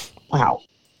 Wow.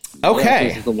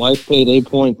 Okay. Yeah, the wife paid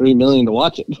 $8.3 million to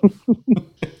watch it.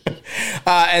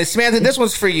 Samantha, this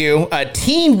one's for you.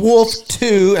 Teen Wolf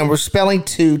 2, and we're spelling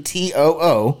 2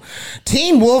 T-O-O.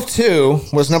 Teen Wolf 2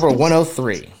 was number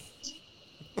 103.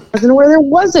 I don't know where there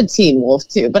was a Teen Wolf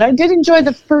 2, but I did enjoy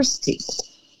the first Teen Wolf.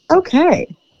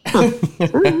 Okay. Huh.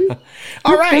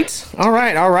 All right.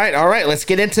 Let's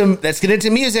get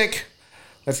into music.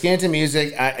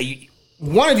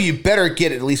 one of you better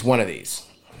get at least one of these.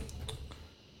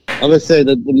 I would say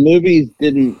that the movies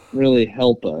didn't really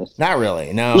help us. Not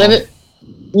really, no.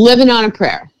 Living on a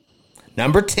Prayer.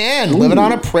 Number 10, Living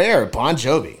on a Prayer, Bon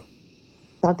Jovi.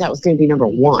 Thought that was going to be number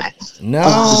 1.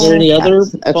 No. Is there any other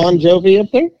Bon Jovi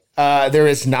up there? There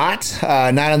is not.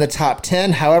 Not in the top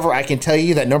 10. However, I can tell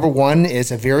you that number 1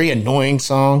 is a very annoying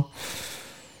song.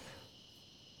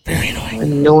 Very annoying.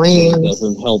 Annoying.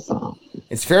 Doesn't help.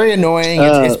 It's very annoying.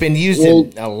 It's been used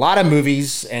in a lot of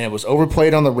movies, and it was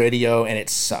overplayed on the radio, and it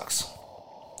sucks.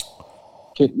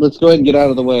 Okay, let's go ahead and get out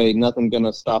of the way. Nothing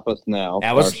gonna stop us now.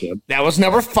 That was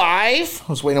number 5. I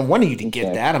was waiting on one of you to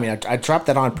get that. I mean, I dropped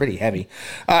that on pretty heavy.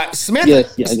 Samantha,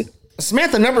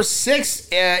 Samantha, number 6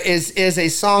 is a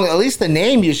song. At least the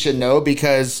name you should know,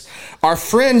 because our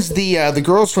friends, the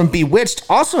girls from Bewitched,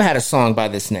 also had a song by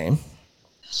this name.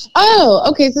 Oh,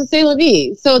 okay. So C'est La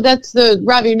Vie. So that's the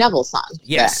Robbie Neville song.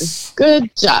 Yes. Then.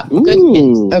 Good job. Good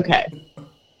hint. Okay.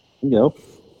 Yep.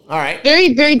 All right.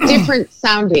 Very, very different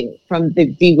sounding from the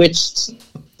Bewitched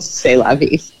C'est La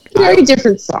Vie. Very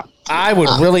different song. I would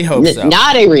really hope so.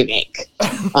 Not a remake.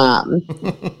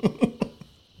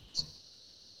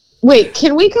 Wait,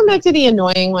 can we come back to the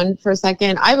annoying one for a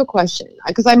second? I have a question,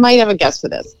 because I might have a guess for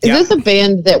this. Is this a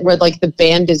band where like the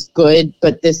band is good,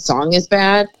 but this song is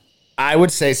bad? I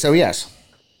would say so, yes.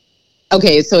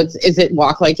 Okay, so is it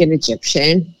Walk Like an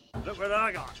Egyptian? Look what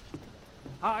I got.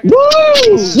 Woo!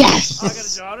 Yes! I got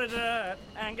a jar of dirt,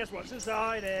 and guess what's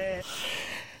inside it?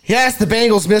 Yes, the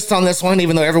Bengals missed on this one,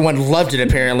 even though everyone loved it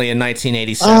apparently in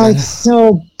 1987. Oh, it's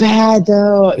so bad,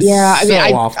 though. Yeah, I mean,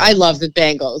 I love the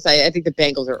Bengals. I think the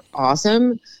Bengals are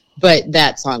awesome, but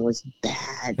that song was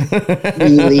bad.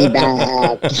 Really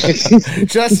bad.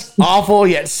 Just awful,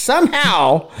 yet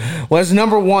somehow was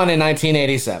number 1 in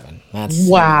 1987.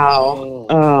 Wow.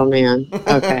 Oh, man.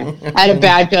 Okay. I had a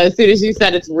bad feeling. As soon as you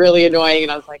said it's really annoying,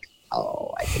 and I was like,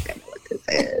 oh, I think I know what this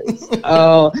is.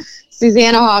 Oh,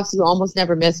 Susanna Hoffs, you almost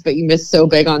never missed, but you missed so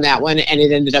big on that one, and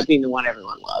it ended up being the one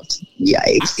everyone loved.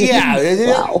 Yikes. Yeah.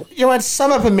 Wow. You know what?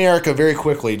 Sum up America very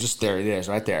quickly. Just there it is,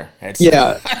 right there.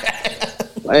 Yeah.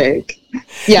 Like,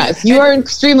 yes, you are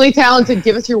extremely talented.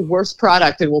 Give us your worst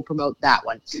product, and we'll promote that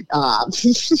one.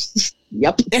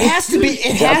 Yep. It has to be.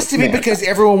 It has to be because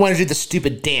everyone wanted to do the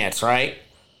stupid dance, right?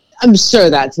 I'm sure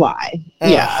that's why.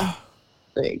 Yeah.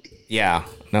 Like. Yeah.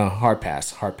 No. Hard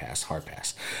pass. Hard pass. Hard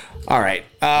pass. All right.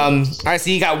 All right. So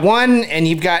you got 1, and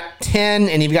you've got 10,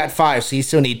 and you've got 5. So you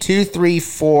still need 2, 3,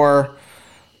 4.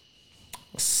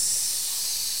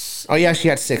 Oh yeah, she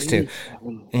got 6 too.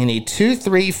 You need 2,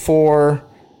 3, 4,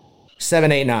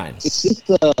 7, 8, 9. Is this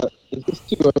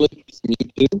too early for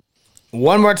you too?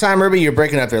 One more time, Ruby. You're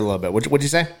breaking up there a little bit. What'd you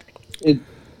say? Is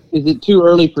it too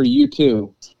early for you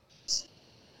too?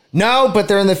 No, but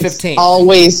they're in the 15.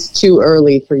 Always too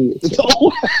early for you.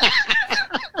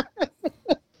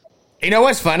 You know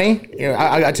what's funny?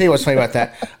 I'll tell you what's funny about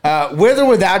that. With or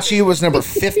Without You was number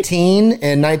 15 in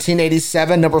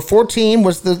 1987. Number 14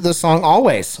 was the song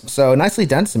Always. So nicely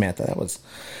done, Samantha.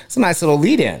 It's a nice little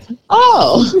lead in.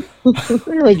 Oh.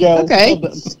 There we go. Okay.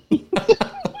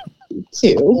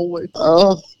 2.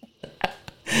 Oh.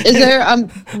 Is there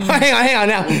hang on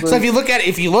now. So if you look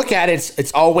at it,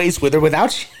 it's Always With or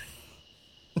Without You.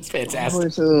 It's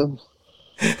fantastic.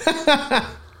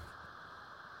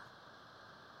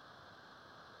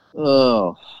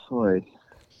 Oh boy.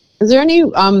 Is there any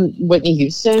Whitney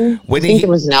Houston? I think there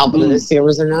was an album this year,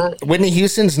 was there not? Whitney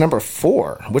Houston's number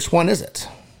 4. Which one is it?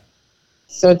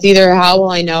 So it's either How Will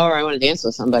I Know or I Want to Dance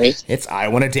with Somebody. It's I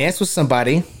Want to Dance with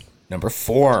Somebody. Number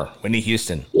 4, Whitney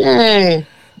Houston. Yay.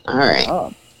 All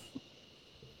right.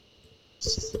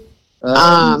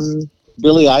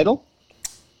 Billy Idol?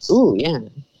 Ooh, yeah.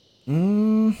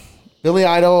 Billy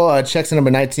Idol checks in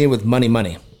number 19 with Money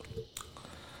Money.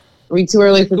 Are we too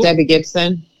early for Debbie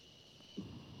Gibson?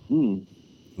 Ooh.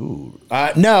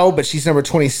 No, but she's number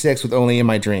 26 with Only in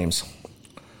My Dreams.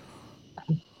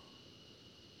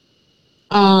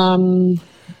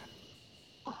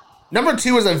 Number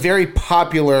 2 is a very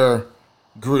popular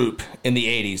group in the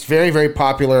 80s. Very, very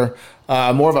popular.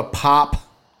 More of a pop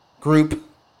group.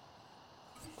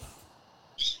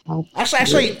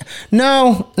 Actually,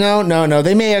 no.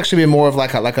 They may actually be more of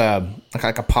like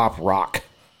a pop rock.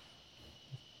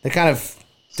 They kind of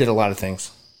did a lot of things.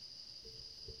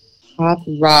 Pop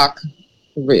rock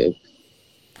group.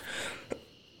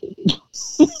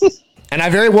 And I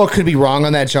very well could be wrong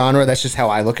on that genre. That's just how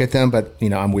I look at them. But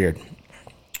I'm weird.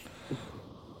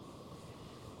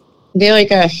 They like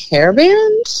a hair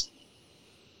band?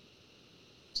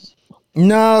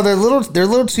 No, they're a little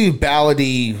too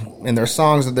ballady in their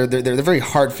songs. They're very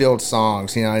heart-filled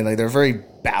songs. Like they're very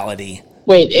ballady.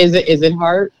 Wait, is it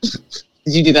hard?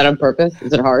 Did you do that on purpose?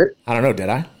 Is it hard? I don't know. Did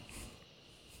I?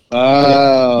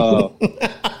 Oh.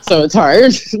 So it's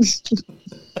hard.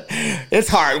 It's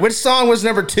hard. Which song was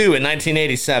number 2 in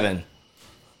 1987?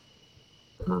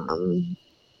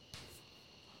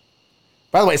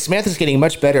 By the way, Samantha's getting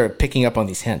much better at picking up on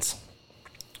these hints.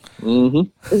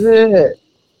 Mm-hmm. Is it?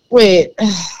 Wait.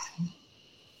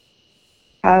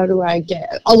 How do I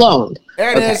get alone?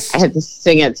 There it is. I had to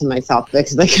sing it to myself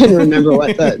because I couldn't remember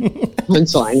what the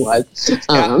punchline was.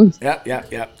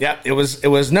 Yep. It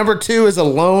was number 2 is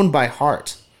Alone by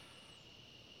Heart.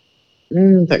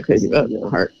 That crazy about my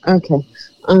heart. Okay.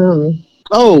 Do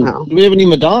we have any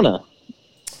Madonna?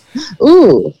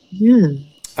 Ooh, yeah.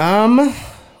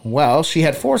 Well, she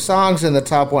had 4 songs in the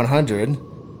top 100,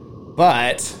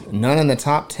 but none in the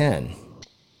top 10.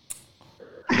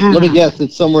 Let me guess,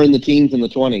 it's somewhere in the teens and the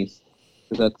 20s.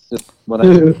 That's just what I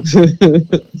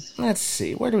Let's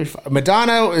see. Where do we find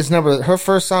Madonna is her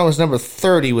first song was number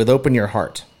 30 with Open Your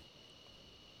Heart.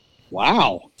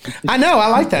 Wow. I know, I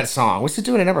like that song. What's it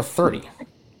doing at number 30?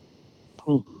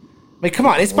 I mean, come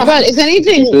on, it's behind. But is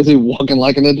anything? Busy walking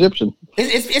like an Egyptian.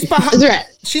 It's behind. Is there,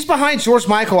 She's behind George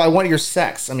Michael. I Want Your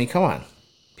Sex. I mean, come on,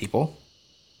 people.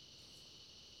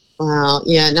 well,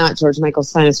 yeah, not George Michael's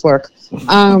sinus work.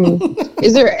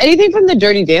 Is there anything from the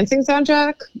Dirty Dancing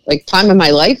soundtrack, like "Time of My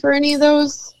Life" or any of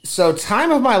those? So,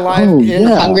 Time of My Life.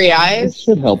 Hungry That Eyes.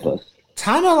 should help us.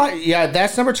 Time of Life. Yeah,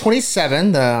 that's number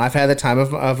 27. I've had the time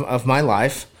of my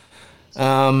life.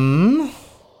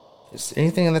 Is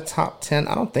anything in the top 10?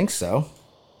 I don't think so.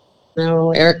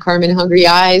 No, Eric Carmen, "Hungry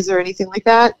Eyes" or anything like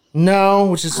that. No,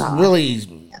 which is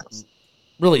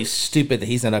really stupid that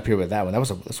he's not up here with that one.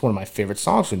 That's one of my favorite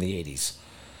songs from the 80s.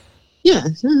 Yeah,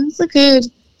 it's a good.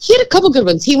 He had a couple good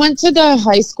ones. He went to the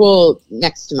high school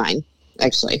next to mine,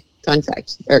 actually. Fun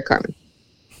fact: Eric Carmen,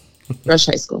 Rush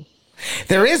High School.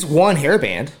 There is one hair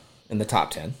band in the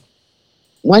top 10.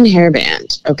 One hair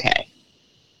band. Okay,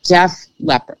 Def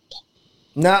Leppard.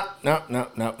 No.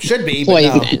 Should be, but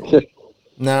Poison.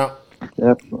 no.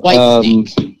 Yep. White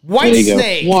Snake. White There you go.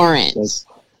 Snake. Warrant.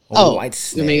 White You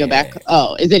Snake. want me to go back?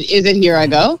 Oh, is it Here I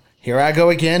Go? Here I Go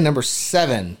Again, number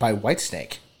 7 by White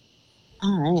Snake.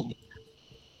 All right.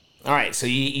 All right, so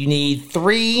you need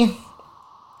 3,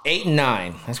 8, and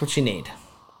 9. That's what you need.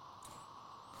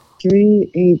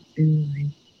 3, 8, and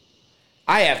 9.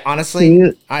 I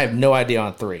have no idea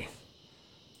on 3.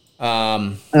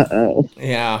 Uh-oh.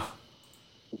 Yeah.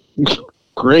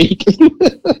 Great.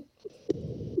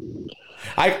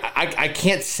 I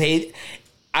can't say.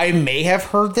 I may have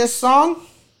heard this song,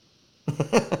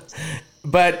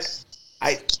 but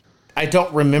I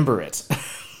don't remember it.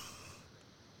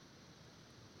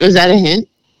 Is that a hint?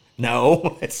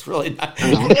 No, it's really not.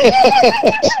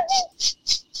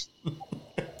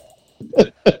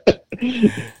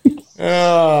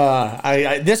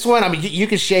 This one, I mean, you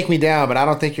can shake me down, but I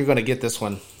don't think you're going to get this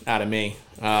one out of me.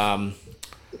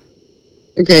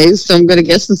 Okay, so I'm going to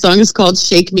guess the song is called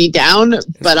Shake Me Down,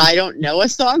 but I don't know a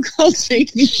song called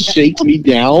Shake Me Down. Shake Me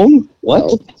Down?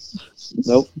 What?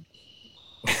 Nope.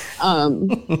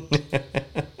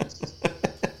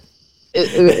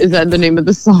 Is that the name of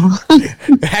the song?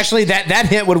 Actually, that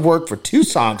hint would work for 2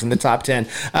 songs in the top 10.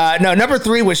 No, number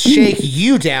 3 was Shake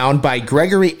You Down by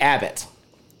Gregory Abbott.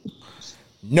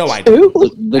 No idea. Who?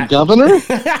 The governor?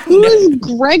 Who is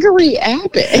Gregory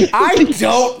Abbott? I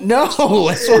don't know.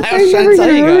 That's what I I've was trying never to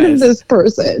tell you heard of guys. this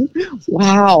person.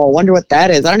 Wow, I wonder what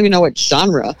that is. I don't even know what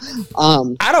genre.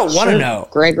 I don't want to know.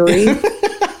 Gregory.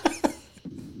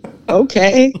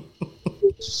 Okay.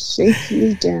 Shake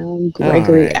You Down,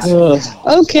 Gregory right. Abbott.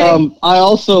 Okay.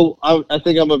 I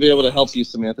think I'm going to be able to help you,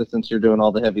 Samantha, since you're doing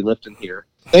all the heavy lifting here.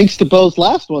 Thanks to Bo's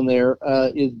last one there,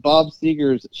 is Bob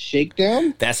Seger's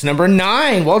Shakedown. That's number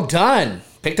 9. Well done.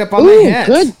 Picked up on my Ooh, hint.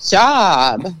 good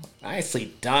job.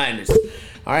 Nicely done.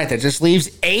 All right, that just leaves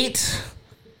 8,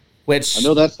 which... I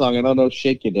know that song. I don't know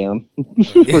Shake You Down.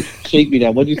 Or Shake Me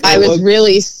Down. What did you say? I was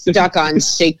really stuck on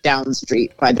Shakedown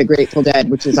Street by the Grateful Dead,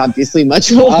 which is obviously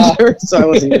much older, so I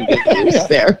wasn't going to get used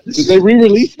there. Did they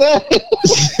re-release that?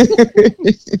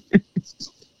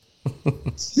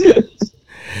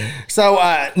 So,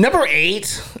 number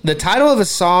 8, the title of the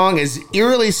song is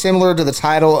eerily similar to the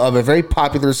title of a very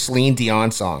popular Celine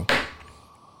Dion song.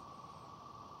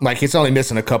 Like, it's only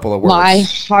missing a couple of words. My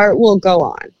Heart Will Go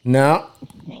On. No.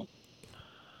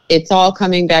 It's all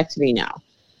coming back to me now.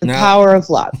 The No. power of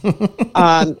love.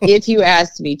 If you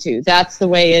asked me to, that's the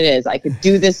way it is. I could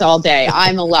do this all day.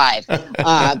 I'm alive.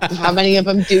 How many of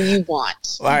them do you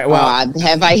want? All right, well,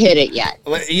 have I hit it yet?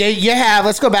 you have.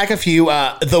 Let's go back a few.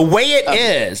 The Way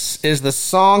It is the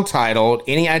song titled.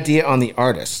 Any idea on the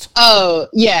artist? Oh,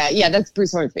 yeah, that's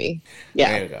Bruce Hornsby. Yeah.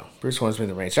 There you go. Bruce Hornsby,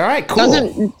 The Range. All right,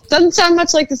 cool. Doesn't sound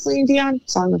much like the Celine Dion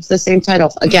song. It's the same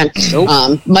title. Again,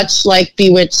 Nope. much like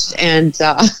Bewitched and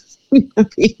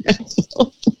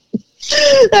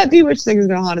that Bewitched thing is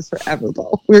going to haunt us forever,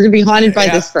 Bo. We're going to be haunted by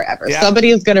this forever. Yeah. Somebody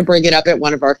is going to bring it up at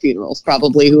one of our funerals,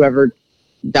 probably whoever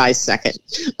dies second.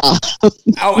 Oh,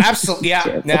 absolutely.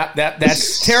 Yeah,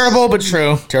 that's terrible but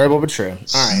true. Terrible but true.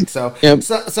 All right, so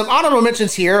some honorable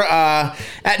mentions here.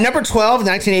 At number 12,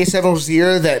 1987 was the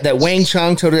year that Wang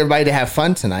Chung told everybody to have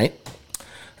fun tonight.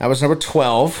 That was number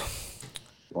 12.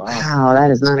 Wow,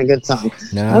 that is not a good song.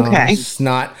 No, okay. It's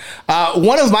not.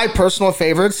 One of my personal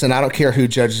favorites, and I don't care who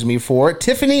judges me for it,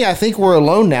 Tiffany, I Think We're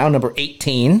Alone Now, number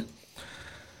 18.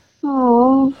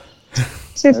 Oh,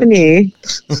 Tiffany.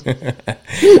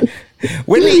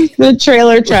 Whitney. The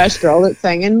trailer trash girl that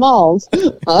sang in malls.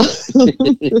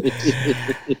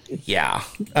 Yeah.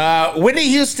 Whitney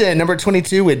Houston, number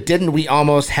 22, with Didn't We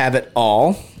Almost Have It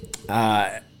All?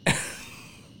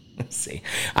 Let's see.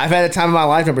 I've Had a Time of My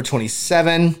Life, number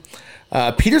 27.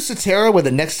 Peter Cetera with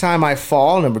The Next Time I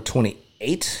Fall, number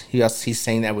 28. He's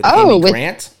saying that with Amy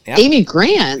Grant. Yep. Amy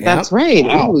Grant, that's right.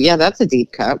 Wow. Oh, yeah, that's a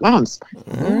deep cut. Wow, I'm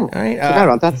surprised. All right. Forgot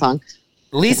about that song.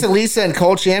 Lisa and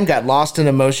Cold Jam got Lost in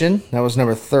Emotion. That was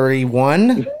number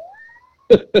 31.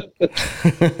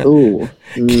 Ooh.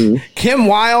 Kim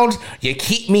Wilde, You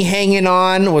Keep Me Hanging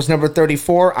On was number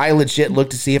 34. I legit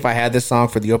looked to see if I had this song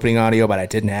for the opening audio, but I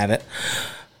didn't have it.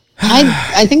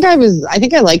 I think I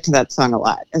liked that song a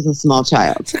lot as a small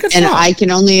child. It's a good and song. I can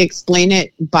only explain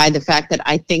it by the fact that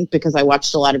I think because I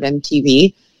watched a lot of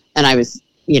MTV and I was,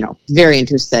 very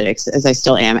into aesthetics as I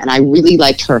still am. And I really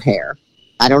liked her hair.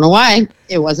 I don't know why.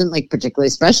 It wasn't like particularly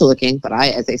special looking, but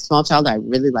as a small child, I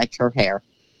really liked her hair.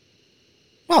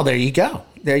 Well, there you go.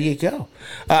 There you go.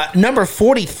 Number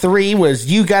 43 was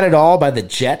You Got It All by the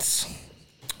Jets.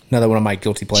 Another one of my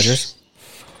guilty pleasures.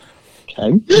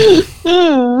 Okay.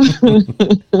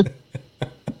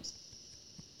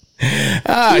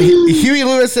 Huey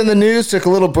Lewis and the News took a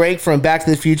little break from Back to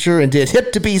the Future and did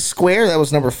Hip to Be Square. That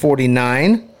was number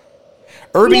 49.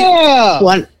 Irby. Yeah.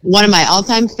 One of my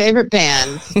all-time favorite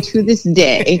bands to this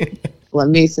day. Love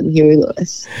me some Huey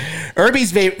Lewis.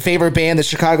 Irby's favorite band, the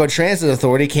Chicago Transit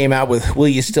Authority, came out with Will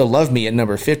You Still Love Me at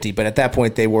number 50, but at that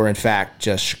point they were in fact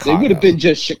just Chicago. They would have been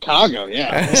just Chicago,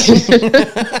 yeah.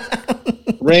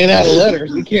 Ran out of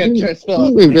letters. You can't try to spell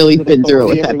it. We've really been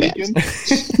through it with that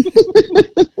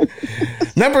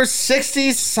band. Number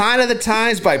 60, Sign of the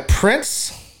Times by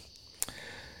Prince.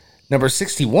 Number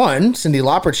 61, Cyndi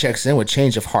Lauper checks in with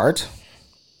Change of Heart.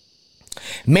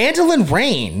 Mandolin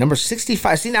Rain, number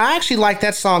 65. See, now I actually like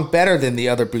that song better than the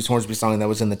other Bruce Hornsby song that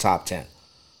was in the top 10.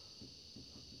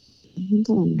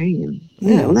 Mandolin Rain.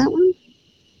 You know that one?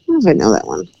 I don't know if I know that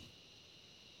one.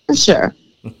 For sure.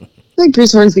 I think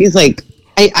Bruce Hornsby's like,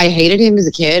 I hated him as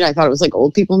a kid. I thought it was like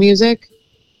old people music.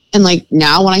 And like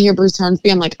now when I hear Bruce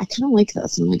Hornsby, I'm like, I kind of like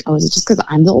this. I'm like, oh, is it just because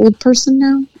I'm the old person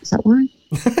now? Is that why?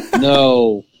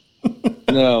 No.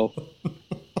 No?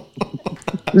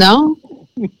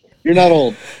 You're not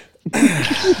old. All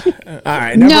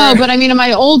right. No, but I mean, am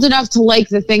I old enough to like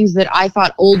the things that I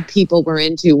thought old people were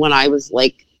into when I was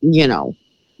like,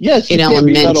 Yes, in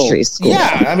elementary school?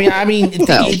 Yeah, I mean,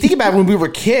 So. think about when we were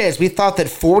kids, we thought that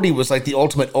 40 was like the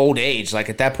ultimate old age.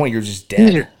 Like at that point, you're just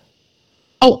dead.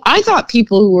 Oh, I thought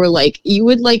people who were like, you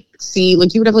would like see,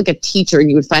 like you would have like a teacher and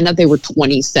you would find out they were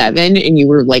 27 and you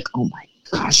were like, oh my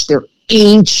gosh, they're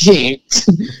ancient.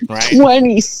 Right.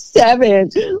 27.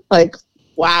 Like,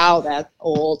 wow, that's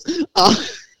old.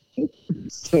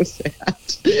 So sad.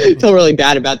 I feel really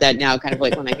bad about that now, kind of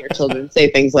like when I hear children say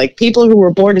things like people who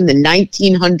were born in the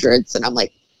 1900s. And I'm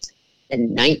like, the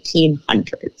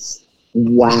 1900s.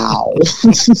 Wow.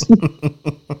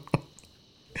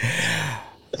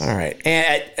 All right.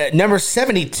 And at number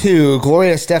 72,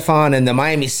 Gloria Estefan and the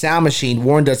Miami Sound Machine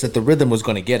warned us that the rhythm was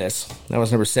going to get us. That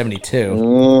was number 72.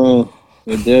 Oh,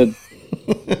 it did.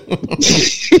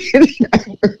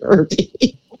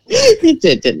 Herbie. It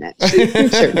did, didn't it?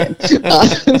 It sure did.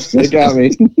 They got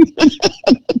me.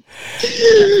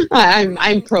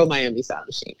 I'm pro Miami Sound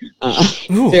Machine.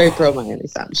 Very pro Miami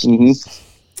Sound Machine. Should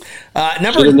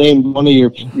have named one of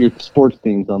your sports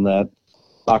teams on that.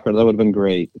 Soccer, that would have been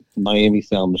great. Miami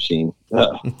Sound Machine.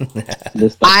 I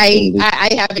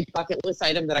have a bucket list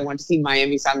item that I want to see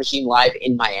Miami Sound Machine live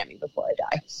in Miami before I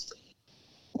die.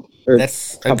 Or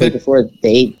That's a probably good. before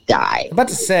they die. I'm about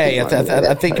to say,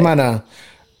 I think I'm gonna,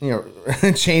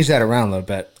 change that around a little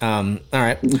bit. All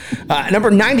right, number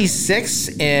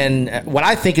 96, and what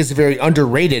I think is a very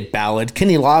underrated ballad,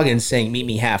 Kenny Loggins saying "Meet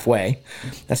Me Halfway."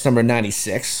 That's number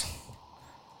 96.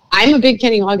 I'm a big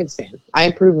Kenny Loggins fan. I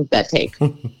approve of that take.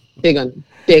 big on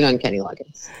Kenny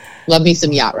Loggins. Love me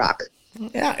some yacht rock.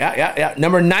 Yeah.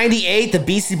 Number 98, the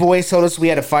Beastie Boys told us we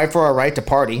had to fight for our right to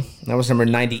party. That was number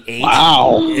 98.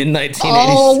 Wow. In 1987.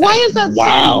 Oh, why is that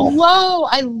so low?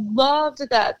 I loved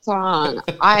that song.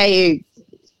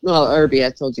 Irby,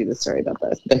 I told you the story about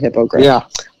the hippogriff. Yeah.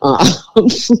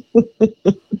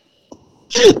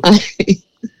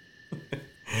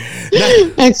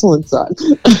 Excellent song.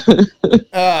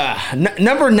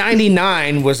 Number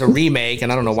 99 was a remake, and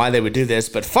I don't know why they would do this,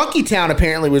 but Funky Town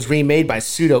apparently was remade by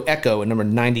Pseudo Echo in number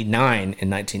 99 in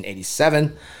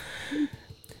 1987.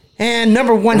 And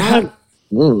number 100,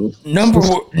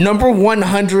 number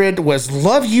 100 was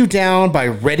Love You Down by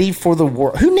Ready for the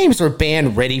World. Who names their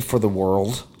band Ready for the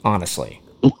World, honestly?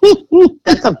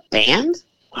 That's a band?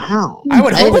 Wow. I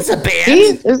would hope it's a band.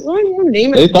 See, as long as you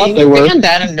name They it, thought name they a were. band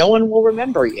that and no one will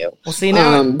remember you. We'll see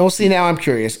now. I'm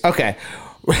curious. Okay.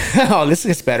 Oh, this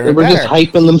gets better They and were better. just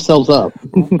hyping themselves up.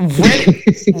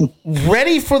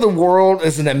 Ready for the World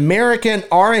is an American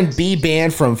R&B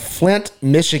band from Flint,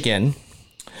 Michigan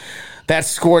that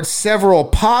scored several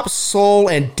pop, soul,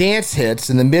 and dance hits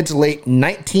in the mid to late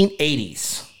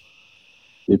 1980s.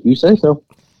 If you say so.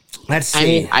 Let's see. I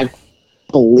mean, I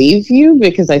believe you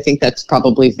because I think that's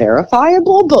probably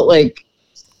verifiable, but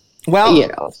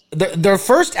their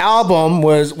first album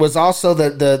was also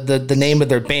the name of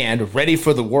their band, Ready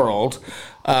for the World.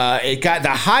 It got the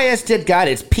highest it got.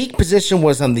 Its peak position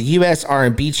was on the U.S.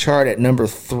 R&B chart at number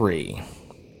 3.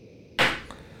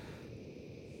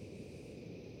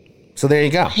 So there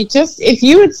you go. If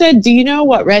you had said, do you know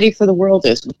what Ready for the World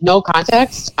is? With no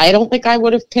context, I don't think I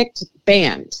would have picked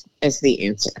band as the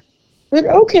answer. But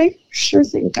okay, sure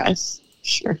thing, guys.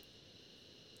 Sure.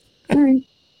 All right.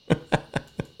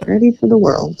 Ready for the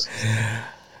World.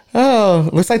 Oh,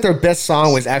 looks like their best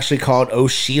song was actually called Oh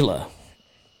Sheila.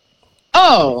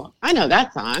 Oh, I know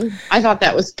that song. I thought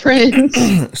that was Prince.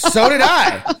 So did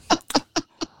I.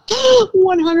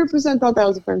 100% thought that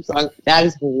was a Prince song. That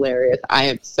is hilarious. I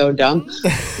am so dumb.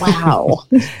 Wow.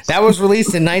 That was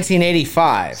released in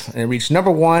 1985 and it reached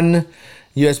number 1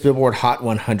 U.S. Billboard Hot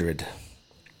 100.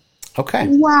 Okay.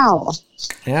 Wow.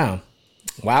 Yeah.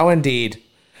 Wow, indeed.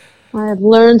 I have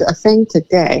learned a thing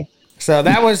today. So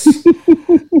that was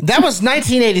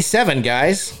 1987,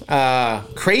 guys.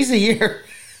 Crazy year.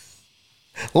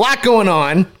 A lot going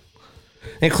on,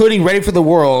 including Ready for the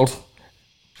World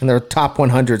and their top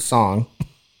 100 song.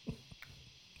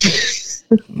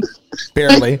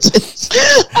 Barely.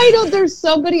 I know there's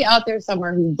somebody out there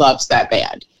somewhere who loves that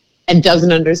band and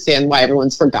doesn't understand why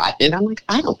everyone's forgotten it. I'm like,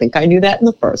 I don't think I knew that in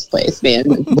the first place, man.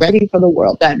 Like, Ready for the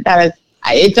World. That is,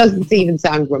 it doesn't even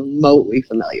sound remotely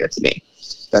familiar to me.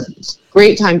 But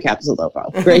great time capsule, though.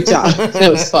 Great job.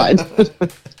 That was fun.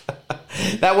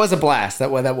 That was a blast.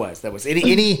 That was.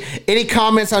 Any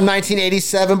comments on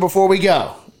 1987 before we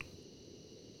go?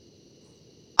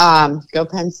 Go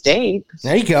Penn State.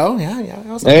 There you go.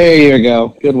 Yeah. There you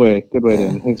go. Good way,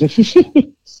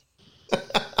 Dan.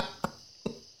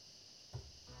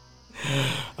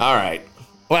 All right.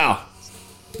 Well,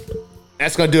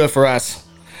 that's going to do it for us.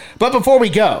 But before we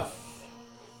go,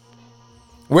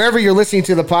 wherever you're listening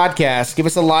to the podcast, give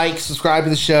us a like, subscribe to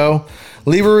the show,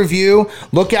 leave a review.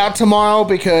 Look out tomorrow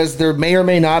because there may or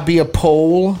may not be a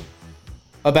poll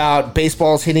about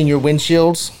baseballs hitting your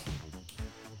windshields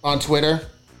on Twitter.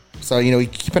 So,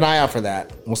 keep an eye out for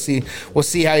that. We'll see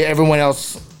how everyone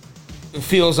else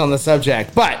feels on the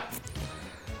subject. But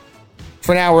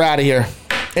for now, we're out of here.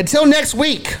 Until next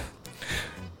week,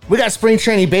 we got spring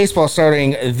training baseball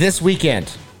starting this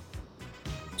weekend.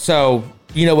 So,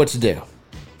 you know what to do.